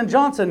Johnson &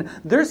 Johnson.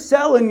 They're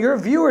selling your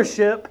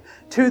viewership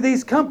to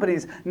these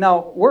companies.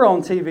 Now, we're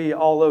on TV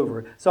all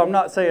over, so I'm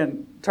not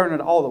saying turn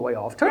it all the way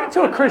off. Turn it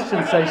to a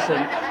Christian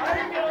station.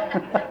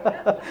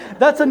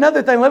 That's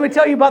another thing. Let me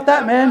tell you about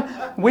that,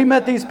 man. We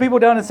met these people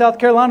down in South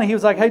Carolina. He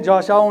was like, hey,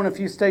 Josh, I own a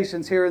few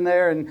stations here and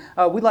there, and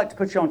we'd like to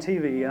put you on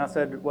TV. And I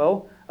said,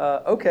 well,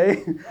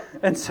 okay.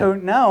 And so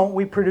now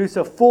we produce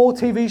a full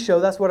TV show.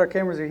 That's what our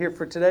cameras are here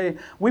for today.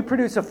 We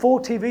produce a full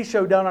TV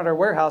show down at our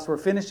warehouse. We're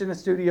finishing the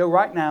studio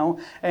right now,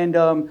 and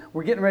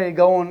we're getting ready to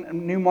go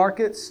on new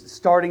markets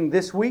starting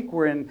this week.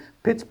 We're in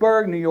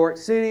Pittsburgh, New York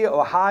City,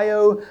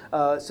 Ohio,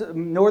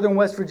 northern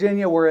West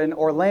Virginia. We're in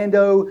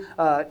Orlando,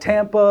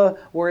 Tampa.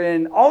 We're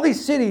in all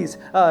these cities,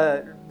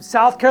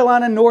 South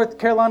Carolina, North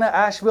Carolina,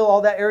 Asheville,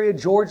 all that area,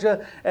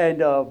 Georgia,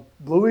 and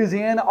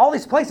Louisiana, all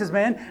these places,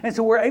 man. And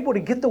so we're able to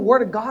get the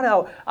Word of God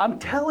out. I'm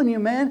telling you,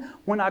 man,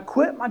 when I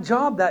quit my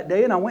job that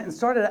day and I went and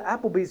started at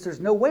Applebee's, there's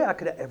no way I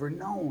could have ever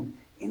known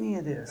any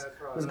of this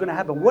was going to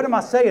happen. What am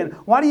I saying?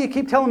 Why do you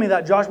keep telling me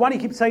that, Josh? Why do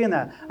you keep saying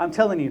that? I'm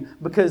telling you,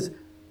 because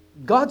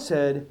God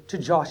said to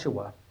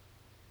Joshua,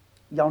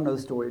 y'all know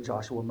the story of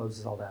Joshua,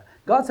 Moses, all that.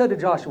 God said to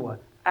Joshua,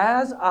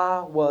 as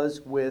I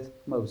was with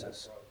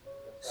Moses,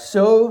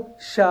 so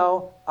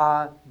shall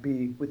I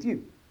be with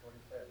you.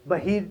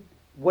 But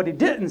what he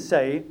didn't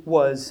say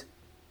was,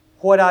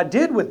 what I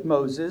did with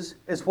Moses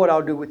is what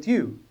I'll do with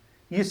you.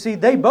 You see,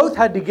 they both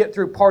had to get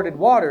through parted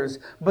waters,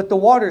 but the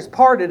waters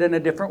parted in a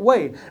different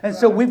way. And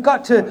so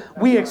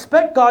we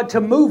expect God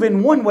to move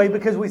in one way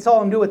because we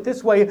saw Him do it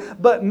this way,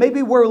 but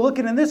maybe we're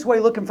looking in this way,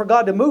 looking for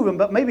God to move Him,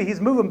 but maybe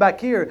He's moving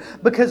back here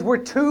because we're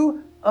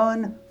too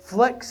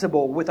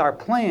unflexible with our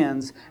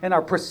plans and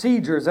our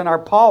procedures and our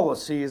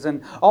policies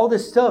and all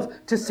this stuff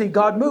to see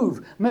God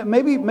move.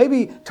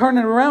 Maybe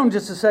turning around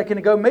just a second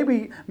ago,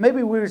 maybe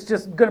we was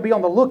just going to be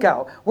on the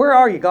lookout. Where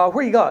are you, God?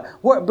 Where you God?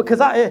 Because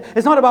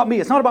it's not about me.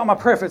 It's not about my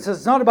preferences.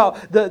 It's not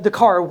about the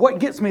car. What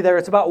gets me there?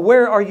 It's about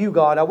where are you,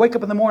 God? I wake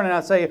up in the morning and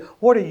I say,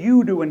 what are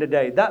you doing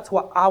today? That's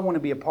what I want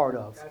to be a part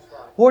of.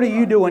 What are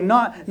you doing?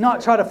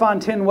 Not try to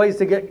find 10 ways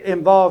to get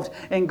involved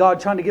in God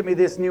trying to get me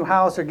this new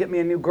house or get me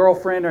a new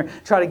girlfriend or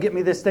try to get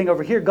me this thing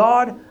over here.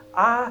 God,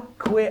 I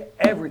quit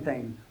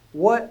everything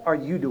What are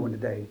you doing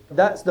today?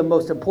 That's the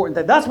most important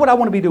thing. That's what I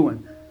want to be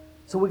doing.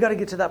 So we got to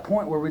get to that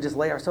point where we just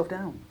lay ourselves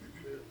down.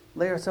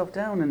 Lay ourselves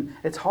down. And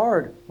it's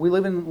hard. We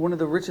live in one of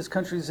the richest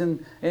countries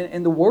in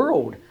the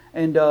world.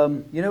 And,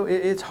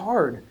 it's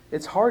hard.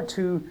 It's hard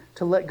to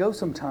let go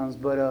sometimes.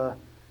 But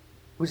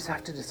we just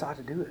have to decide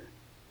to do it.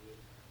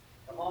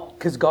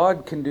 Because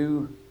God can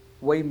do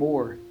way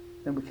more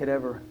than we could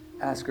ever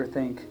ask or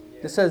think.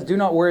 It says, do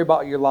not worry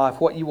about your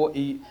life, what you will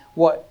eat,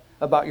 what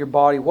about your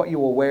body, what you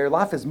will wear.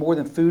 Life is more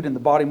than food and the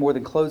body more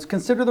than clothes.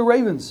 Consider the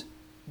ravens.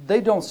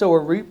 They don't sow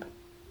or reap.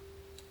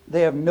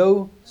 They have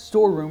no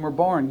storeroom or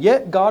barn,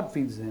 yet God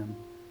feeds them.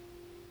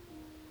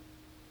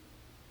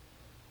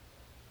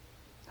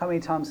 How many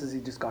times has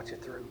He just got you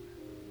through?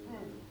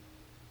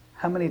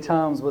 How many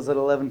times was it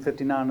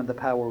 11:59 and the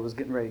power was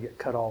getting ready to get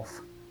cut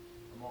off?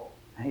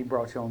 And He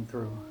brought you on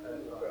through.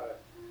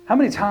 How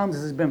many times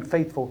has He been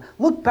faithful?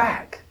 Look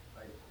back.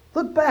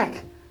 Look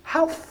back.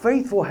 How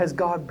faithful has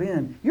God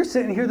been? You're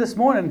sitting here this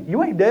morning.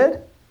 You ain't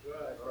dead.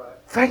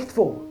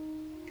 Faithful.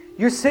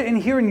 You're sitting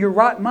here in your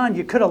right mind.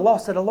 You could have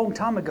lost it a long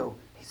time ago.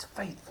 He's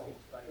faithful.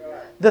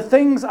 The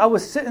things I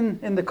was sitting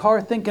in the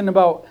car thinking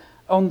about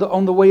on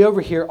the way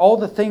over here, all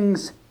the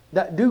things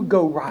that do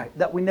go right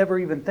that we never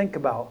even think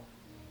about.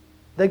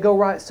 They go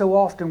right so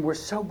often. We're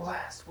so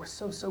blessed. We're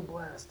so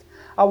blessed.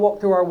 I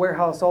walk through our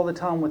warehouse all the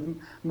time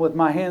with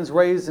my hands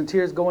raised and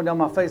tears going down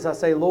my face. I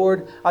say,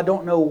 Lord, I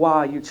don't know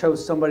why you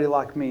chose somebody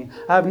like me.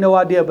 I have no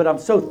idea, but I'm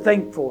so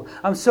thankful.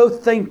 I'm so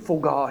thankful,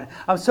 God.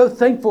 I'm so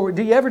thankful.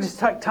 Do you ever just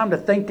take time to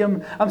thank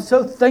Him? I'm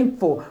so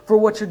thankful for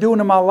what you're doing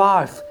in my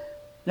life.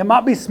 It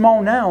might be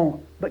small now,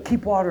 but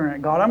keep watering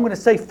it, God. I'm going to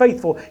stay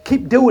faithful.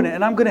 Keep doing it,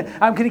 and I'm going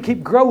to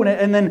keep growing it,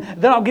 and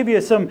then I'll give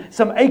you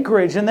some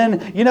acreage, and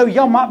then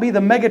y'all might be the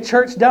mega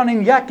church down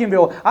in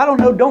Yadkinville. I don't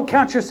know. Don't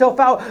count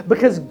yourself out,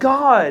 because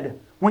God,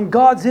 when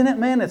God's in it,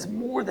 man, it's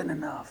more than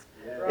enough.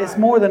 It's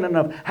more than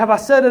enough. Have I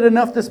said it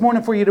enough this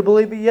morning for you to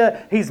believe it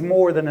yet? He's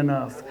more than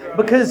enough.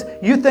 Because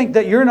you think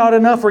that you're not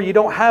enough or you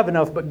don't have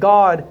enough, but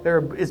God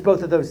is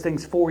both of those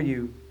things for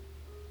you.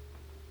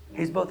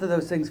 He's both of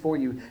those things for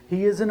you.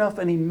 He is enough,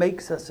 and He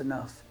makes us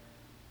enough.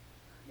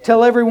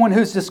 Tell everyone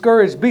who's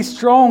discouraged, be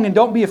strong and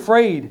don't be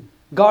afraid.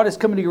 God is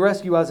coming to your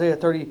rescue, Isaiah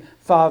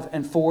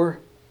 35:4.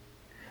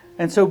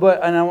 And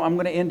I'm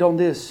going to end on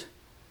this,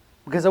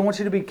 because I want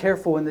you to be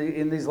careful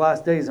in these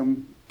last days,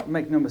 and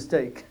make no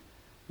mistake,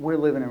 we're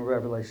living in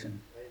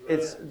Revelation.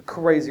 It's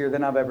crazier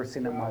than I've ever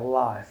seen in my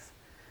life.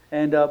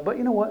 And but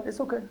you know what? It's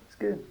okay. It's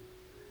good.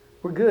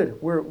 We're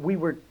good. We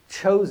were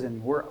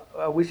chosen.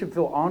 We should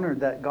feel honored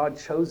that God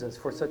chose us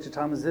for such a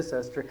time as this,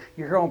 Esther.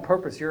 You're here on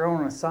purpose. You're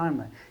on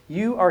assignment.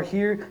 You are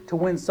here to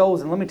win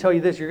souls. And let me tell you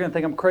this, you're going to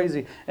think I'm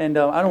crazy. And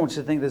I don't want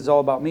you to think this is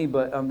all about me,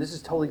 but this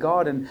is totally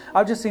God. And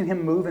I've just seen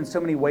Him move in so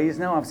many ways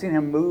now. I've seen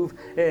Him move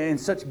in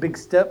such big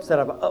steps that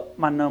I've upped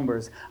my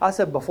numbers. I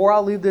said, before I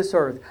leave this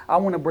earth, I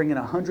want to bring in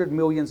 100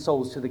 million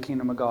souls to the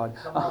kingdom of God.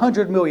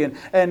 100 million.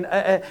 And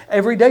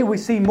every day we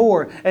see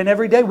more. And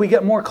every day we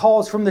get more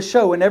calls from the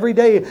show. And every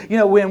day,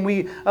 when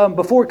we,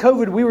 before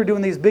COVID, we were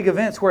doing these big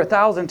events where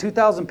 1,000,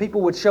 2,000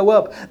 people would show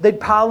up. They'd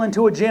pile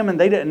into a gym, and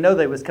they didn't know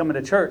they was coming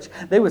to church.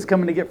 They was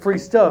coming to get free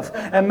stuff.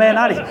 And man,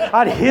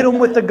 I'd hit them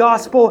with the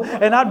gospel,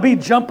 and I'd be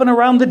jumping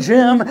around the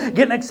gym,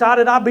 getting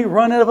excited. I'd be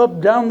running up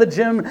down the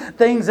gym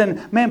things.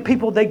 And man,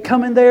 people, they'd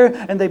come in there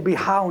and they'd be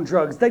high on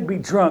drugs. They'd be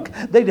drunk.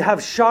 They'd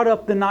have shot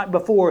up the night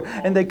before.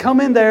 And they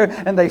come in there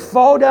and they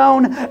fall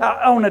down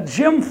on a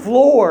gym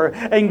floor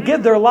and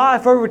give their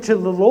life over to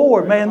the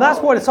Lord. Man, that's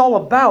what it's all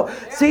about.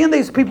 Seeing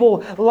these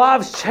people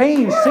lives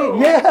change.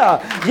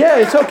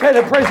 It's okay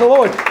to praise the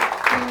Lord.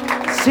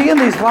 Seeing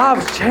these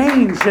lives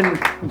change,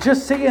 and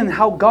just seeing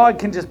how God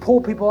can just pull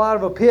people out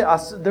of a pit.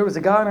 There was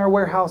a guy in our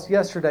warehouse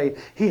yesterday.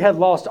 He had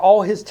lost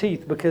all his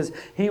teeth because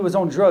he was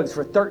on drugs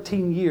for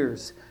 13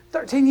 years.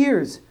 13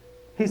 years.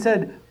 He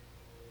said,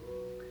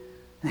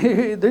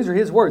 these are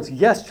his words.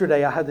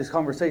 Yesterday I had this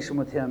conversation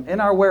with him in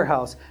our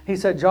warehouse. He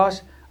said, Josh,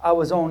 I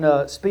was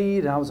on speed,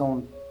 and I was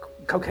on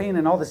cocaine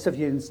and all this stuff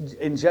you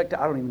inject.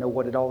 I don't even know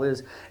what it all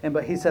is.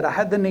 But he said, I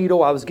had the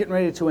needle. I was getting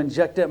ready to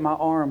inject it in my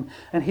arm.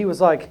 And he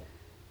was like,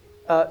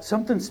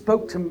 something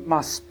spoke to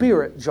my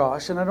spirit,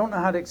 Josh, and I don't know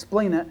how to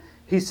explain it.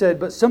 He said,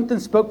 but something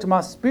spoke to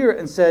my spirit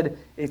and said,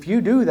 if you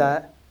do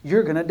that,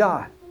 you're going to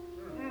die.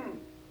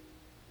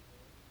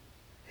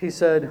 He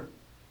said,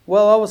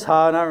 well, I was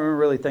high and I didn't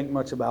really think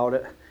much about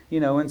it,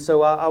 and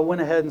so I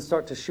went ahead and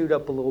started to shoot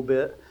up a little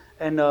bit.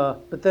 And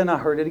but then I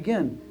heard it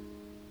again.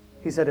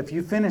 He said, if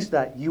you finish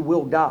that, you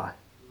will die.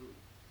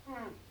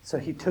 So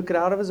he took it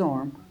out of his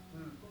arm.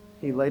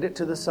 He laid it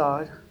to the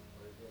side.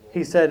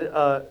 He said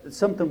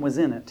something was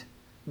in it.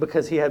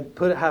 because he had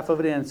put half of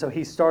it in, so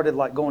he started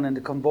like going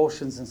into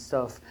convulsions and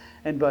stuff.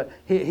 But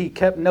he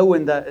kept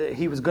knowing that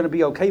he was going to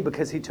be okay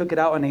because he took it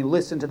out and he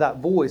listened to that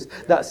voice,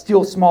 that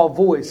still small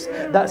voice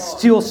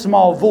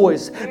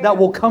that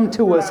will come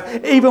to us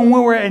even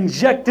when we're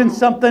injecting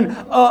something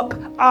up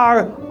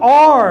our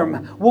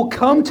arm, will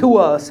come to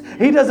us.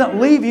 He doesn't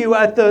leave you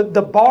at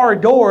the bar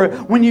door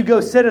when you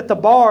go sit at the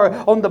bar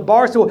on the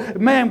bar stool.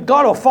 Man,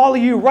 God will follow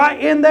you right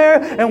in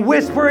there and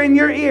whisper in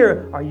your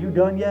ear, "Are you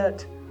done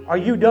yet? Are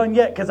you done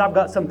yet? Because I've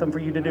got something for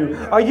you to do.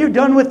 Are you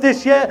done with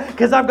this yet?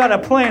 Because I've got a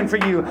plan for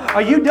you.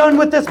 Are you done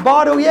with this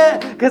bottle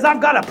yet? Because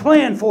I've got a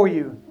plan for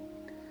you."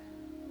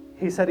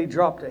 He said he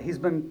dropped it. He's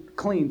been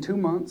clean 2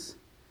 months.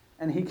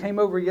 And he came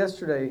over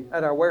yesterday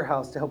at our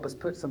warehouse to help us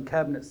put some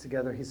cabinets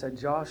together. He said,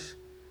 "Josh,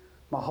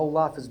 my whole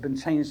life has been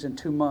changed in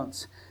 2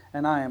 months.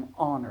 And I am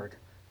honored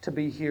to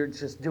be here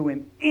just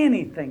doing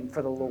anything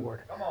for the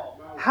Lord."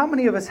 How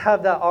many of us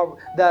have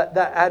that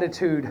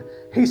attitude?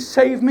 He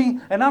saved me,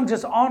 and I'm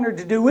just honored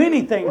to do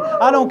anything.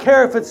 I don't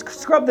care if it's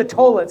scrub the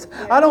toilets.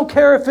 I don't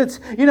care if it's,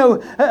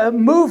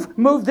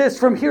 move this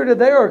from here to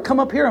there, or come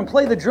up here and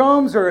play the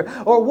drums, or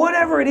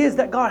whatever it is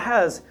that God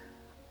has.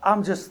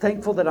 I'm just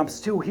thankful that I'm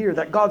still here,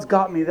 that God's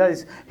got me,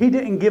 that He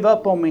didn't give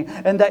up on me,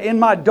 and that in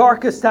my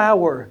darkest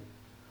hour,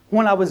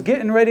 when I was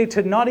getting ready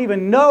to not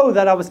even know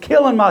that I was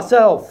killing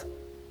myself,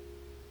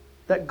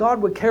 that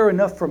God would care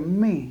enough for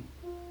me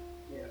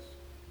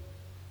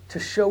to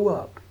show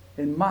up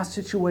in my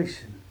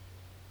situation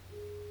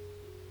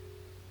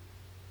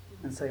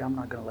and say, "I'm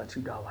not going to let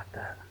you die like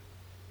that.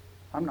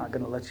 I'm not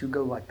going to let you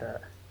go like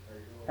that."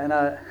 And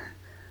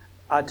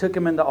I took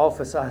him in the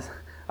office.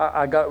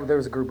 There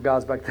was a group of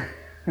guys back there.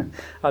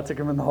 I took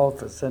him in the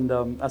office and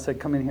I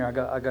said, "Come in here. I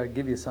got to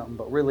give you something."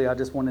 But really, I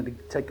just wanted to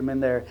take him in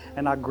there,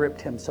 and I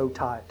gripped him so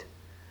tight.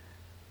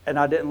 And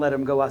I didn't let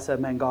him go. I said,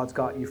 "Man, God's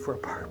got you for a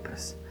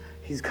purpose.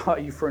 He's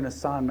got you for an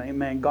assignment.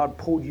 Amen. God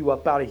pulled you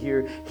up out of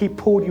here. He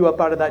pulled you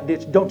up out of that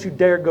ditch. Don't you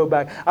dare go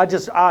back."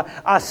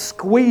 I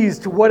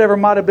squeezed whatever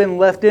might have been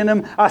left in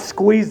him. I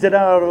squeezed it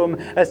out of him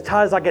as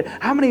tight as I could.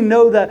 How many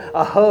know that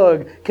a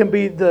hug can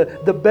be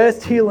the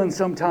best healing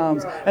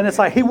sometimes? And it's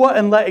like he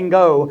wasn't letting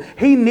go.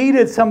 He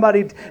needed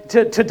somebody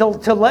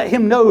to let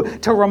him know,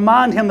 to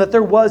remind him that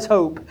there was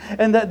hope,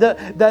 and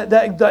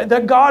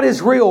that God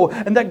is real,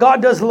 and that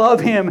God does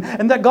love him,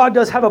 and that God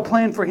does have a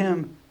plan for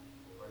him.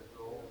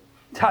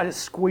 I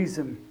just squeezed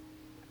him.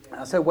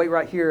 I said, "Wait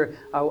right here."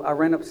 I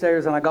ran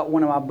upstairs and I got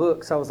one of my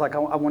books. I was like, I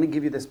want to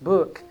give you this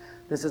book.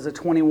 This is a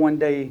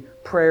 21-day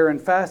prayer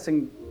and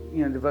fasting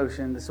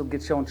devotion. This will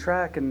get you on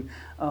track. And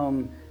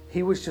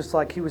he was just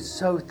like, he was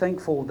so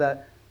thankful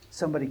that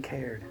somebody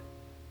cared.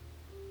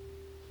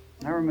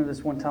 I remember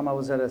this one time I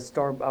was at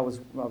I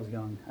was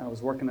young, and I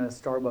was working at a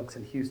Starbucks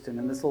in Houston,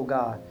 and this little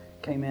guy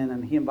came in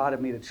and he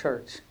invited me to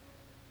church.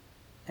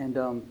 And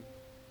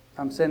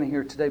I'm standing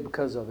here today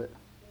because of it.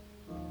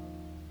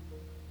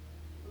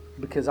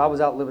 Because I was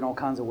out living all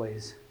kinds of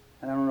ways.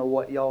 And I don't know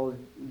what y'all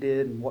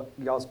did and what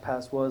y'all's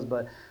past was,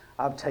 but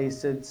I've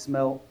tasted,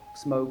 smelt,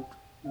 smoked,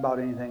 about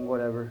anything,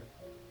 whatever.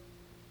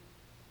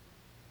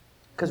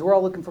 Because we're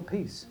all looking for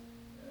peace.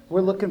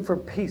 We're looking for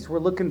peace. We're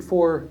looking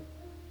for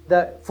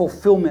that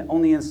fulfillment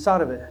on the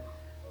inside of it.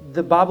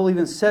 The Bible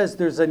even says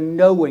there's a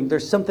knowing.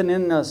 There's something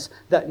in us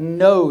that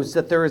knows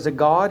that there is a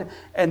God,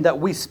 and that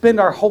we spend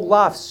our whole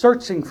life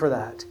searching for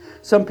that.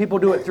 Some people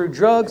do it through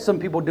drugs. Some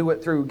people do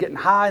it through getting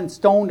high and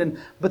stoned.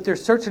 But they're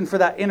searching for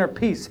that inner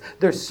peace.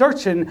 They're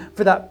searching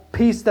for that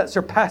peace that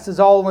surpasses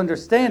all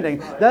understanding.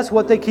 That's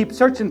what they keep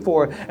searching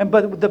for.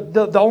 But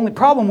the only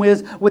problem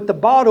is with the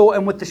bottle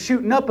and with the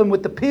shooting up and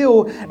with the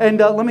pill. And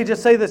let me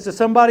just say this to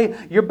somebody.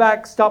 Your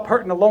back stopped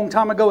hurting a long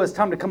time ago. It's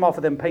time to come off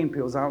of them pain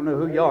pills. I don't know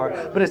who you are,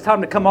 but it's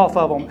time to come off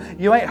of them.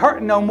 You ain't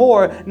hurting no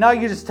more. Now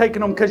you're just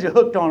taking them because you're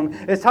hooked on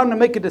them. It's time to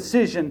make a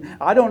decision.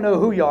 I don't know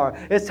who you are.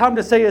 It's time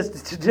to say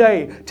it's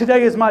today. Today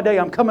is my day.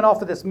 I'm coming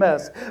off of this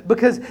mess,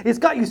 because it's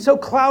got you so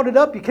clouded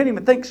up you can't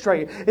even think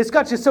straight. It's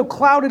got you so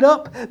clouded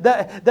up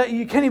that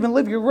you can't even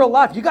live your real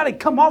life. You got to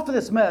come off of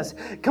this mess.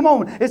 Come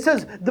on. It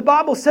says, the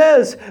Bible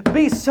says,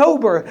 be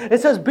sober.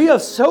 It says, be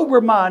of sober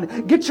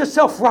mind. Get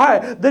yourself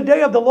right. The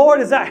day of the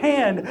Lord is at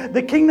hand.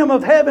 The kingdom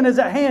of heaven is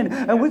at hand.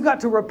 And we've got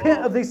to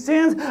repent of these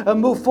sins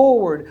and move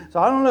forward. So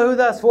I don't know who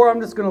that's for.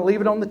 I'm just going to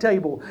leave it on the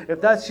table. If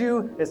that's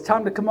you, it's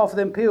time to come off of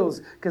them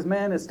pills, because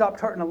man, it stopped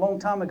hurting a long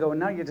time ago and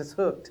now you're just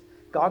hooked.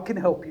 God can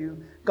help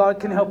you. God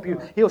can help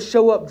you. He'll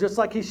show up just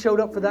like He showed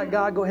up for that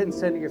guy. Go ahead and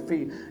stand to your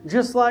feet.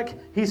 Just like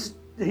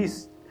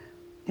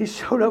He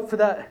showed up for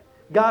that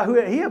guy who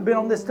he had been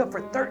on this stuff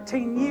for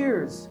 13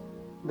 years.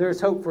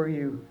 There's hope for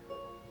you.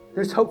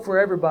 There's hope for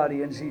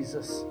everybody in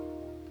Jesus.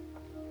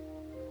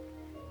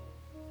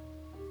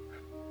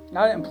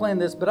 I didn't plan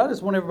this, but I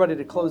just want everybody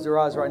to close their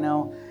eyes right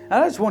now. And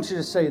I just want you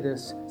to say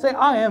this. Say,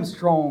 I am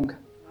strong.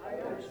 I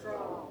am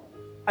strong.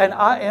 And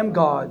I am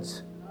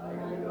God's.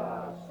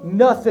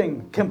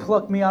 Nothing can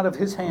pluck me out of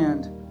His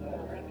hand.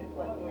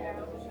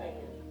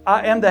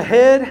 I am the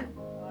head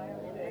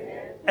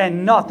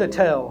and not the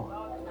tail.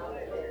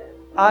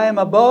 I am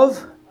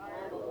above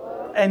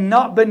and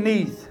not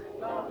beneath.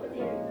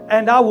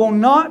 And I will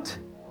not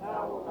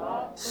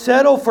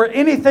settle for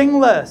anything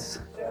less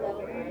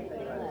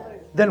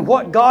than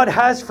what God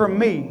has for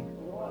me.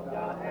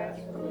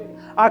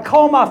 I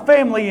call my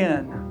family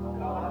in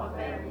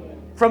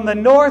from the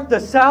north, the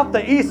south,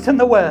 the east, and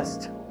the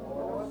west.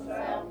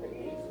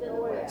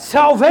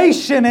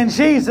 Salvation in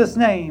Jesus'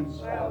 name.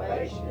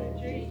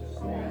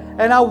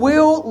 And I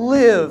will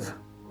live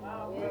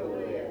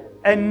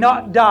and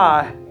not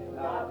die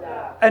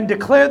and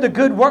declare the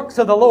good works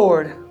of the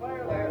Lord.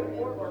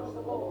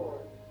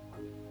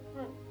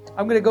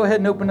 I'm going to go ahead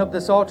and open up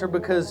this altar,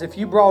 because if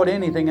you brought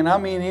anything, and I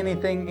mean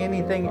anything,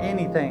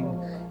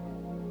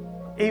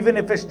 even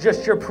if it's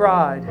just your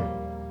pride,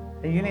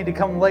 and you need to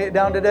come lay it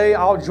down today,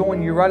 I'll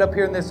join you right up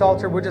here in this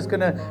altar. We're just going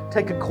to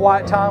take a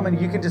quiet time,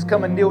 and you can just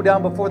come and kneel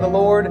down before the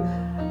Lord.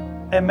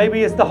 And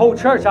maybe it's the whole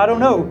church. I don't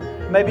know.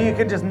 Maybe you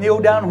can just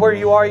kneel down where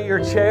you are at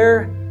your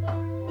chair.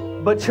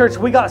 But church,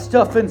 we got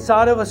stuff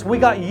inside of us. We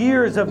got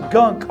years of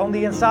gunk on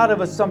the inside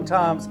of us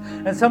sometimes.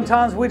 And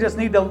sometimes we just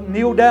need to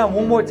kneel down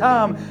one more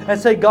time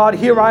and say, God,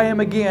 here I am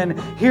again.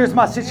 Here's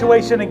my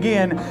situation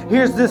again.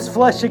 Here's this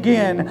flesh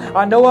again.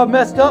 I know I've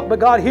messed up, but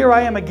God, here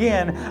I am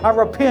again. I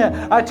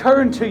repent. I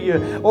turn to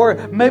you.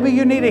 Or maybe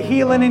you need a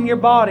healing in your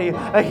body,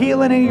 a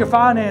healing in your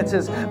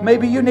finances.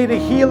 Maybe you need a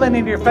healing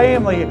in your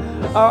family,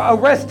 a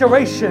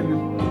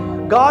restoration.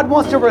 God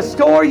wants to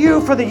restore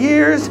you for the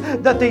years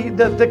that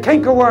the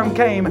cankerworm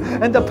came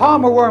and the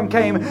palmer worm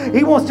came.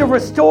 He wants to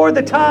restore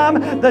the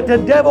time that the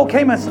devil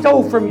came and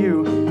stole from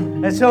you.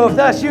 And so if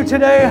that's you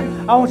today,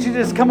 I want you to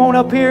just come on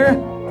up here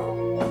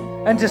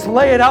and just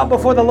lay it out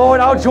before the Lord.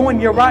 I'll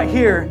join you right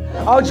here.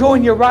 I'll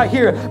join you right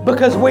here,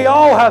 because we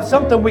all have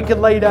something we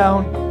can lay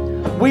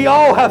down. We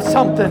all have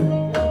something.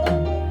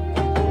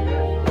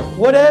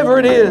 Whatever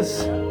it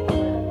is,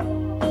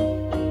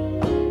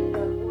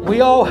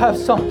 we all have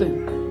something.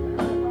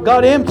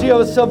 God, empty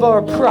us of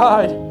our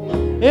pride.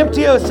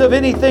 Empty us of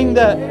anything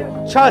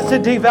that tries to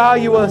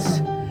devalue us.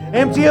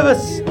 Empty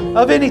us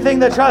of anything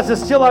that tries to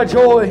steal our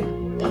joy.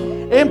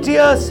 Empty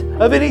us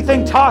of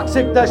anything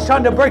toxic that's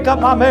trying to break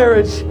up my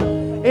marriage.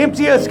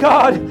 Empty us,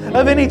 God,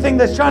 of anything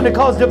that's trying to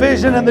cause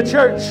division in the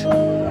church.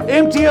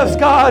 Empty us,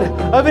 God,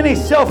 of any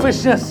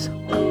selfishness.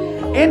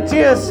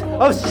 Empty us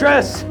of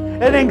stress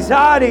and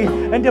anxiety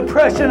and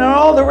depression and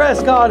all the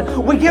rest, God.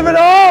 We give it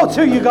all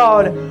to you,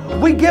 God.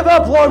 We give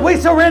up, Lord. We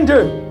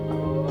surrender.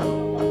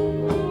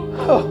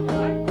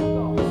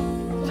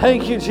 Oh.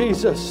 Thank you,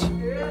 Jesus.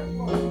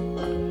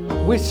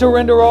 We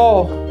surrender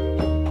all.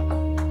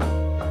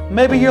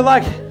 Maybe you're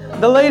like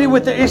the lady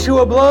with the issue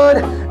of blood,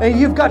 and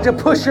you've got to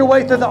push your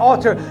way through the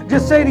altar.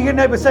 Just say to your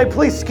neighbor, say,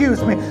 please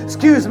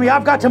excuse me,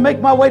 I've got to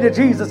make my way to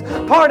Jesus.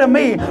 Pardon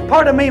me,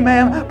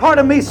 ma'am,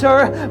 pardon me,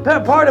 sir,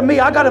 pardon me,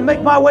 I got to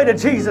make my way to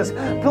Jesus,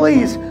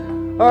 please.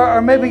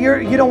 Or maybe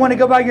you don't want to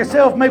go by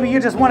yourself. Maybe you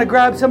just want to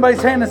grab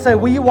somebody's hand and say,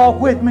 will you walk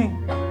with me?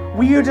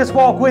 Will you just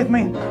walk with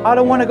me? I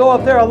don't want to go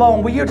up there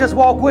alone. Will you just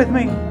walk with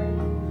me?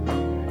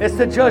 It's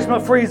the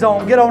judgment-free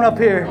zone. Get on up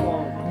here.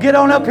 Get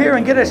on up here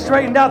and get it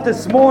straightened out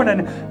this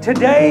morning.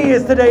 Today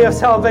is the day of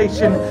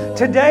salvation.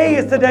 Today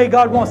is the day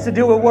God wants to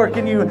do a work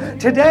in you.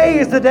 Today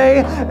is the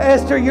day,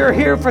 Esther, you're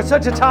here for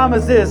such a time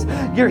as this.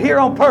 You're here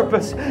on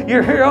purpose.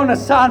 You're here on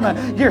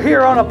assignment. You're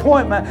here on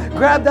appointment.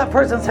 Grab that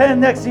person's hand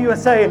next to you and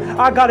say,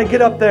 I got to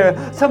get up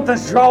there.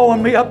 Something's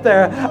drawing me up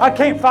there. I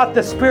can't fight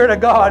the Spirit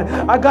of God.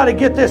 I got to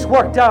get this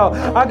worked out.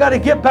 I got to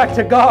get back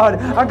to God.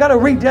 I got to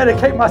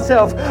rededicate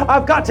myself.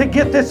 I've got to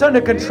get this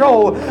under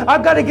control.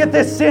 I've got to get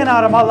this sin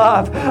out of my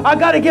life. I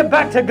got to get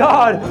back to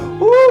God.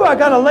 Woo, I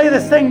got to lay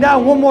this thing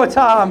down one more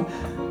time.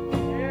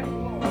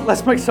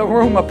 Let's make some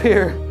room up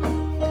here.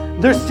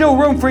 There's still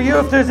room for you.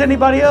 If there's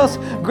anybody else,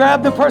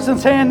 grab the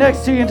person's hand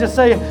next to you and just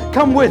say,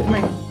 come with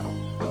me.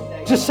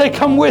 Just say,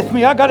 come with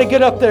me. I got to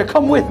get up there.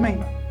 Come with me.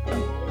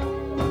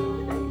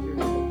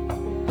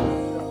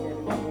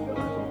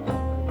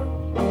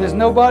 There's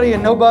nobody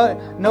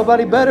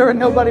better and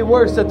nobody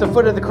worse at the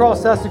foot of the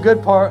cross. That's the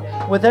good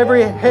part. With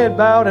every head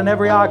bowed and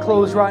every eye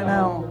closed right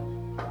now,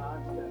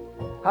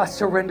 I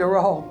surrender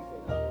all.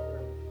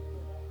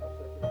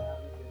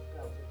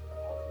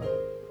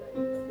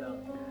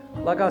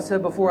 Like I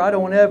said before, I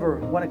don't ever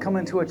want to come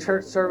into a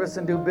church service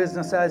and do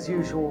business as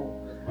usual,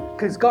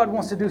 because God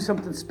wants to do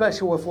something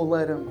special if we'll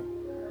let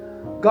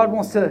Him. God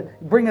wants to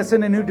bring us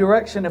in a new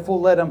direction if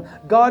we'll let Him.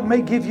 God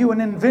may give you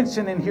an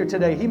invention in here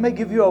today. He may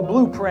give you a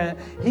blueprint.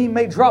 He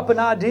may drop an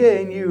idea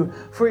in you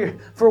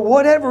for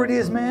whatever it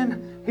is,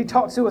 man. He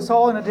talks to us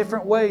all in a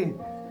different way.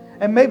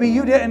 And maybe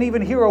you didn't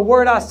even hear a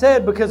word I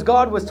said because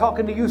God was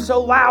talking to you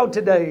so loud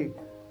today.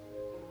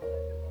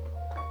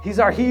 He's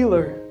our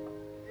healer.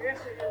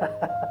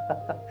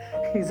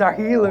 He's our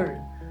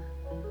healer.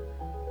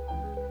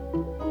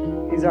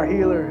 He's our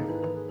healer.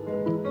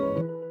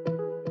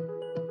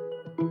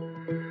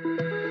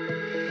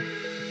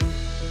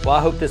 Well,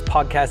 I hope this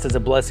podcast is a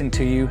blessing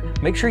to you.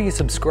 Make sure you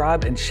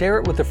subscribe and share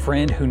it with a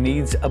friend who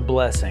needs a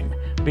blessing.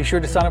 Be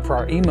sure to sign up for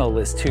our email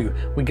list too.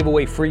 We give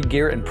away free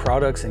gear and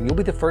products, and you'll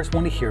be the first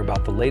one to hear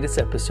about the latest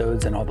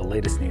episodes and all the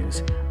latest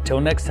news. Till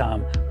next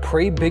time,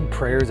 pray big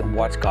prayers and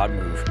watch God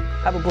move.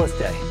 Have a blessed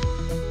day.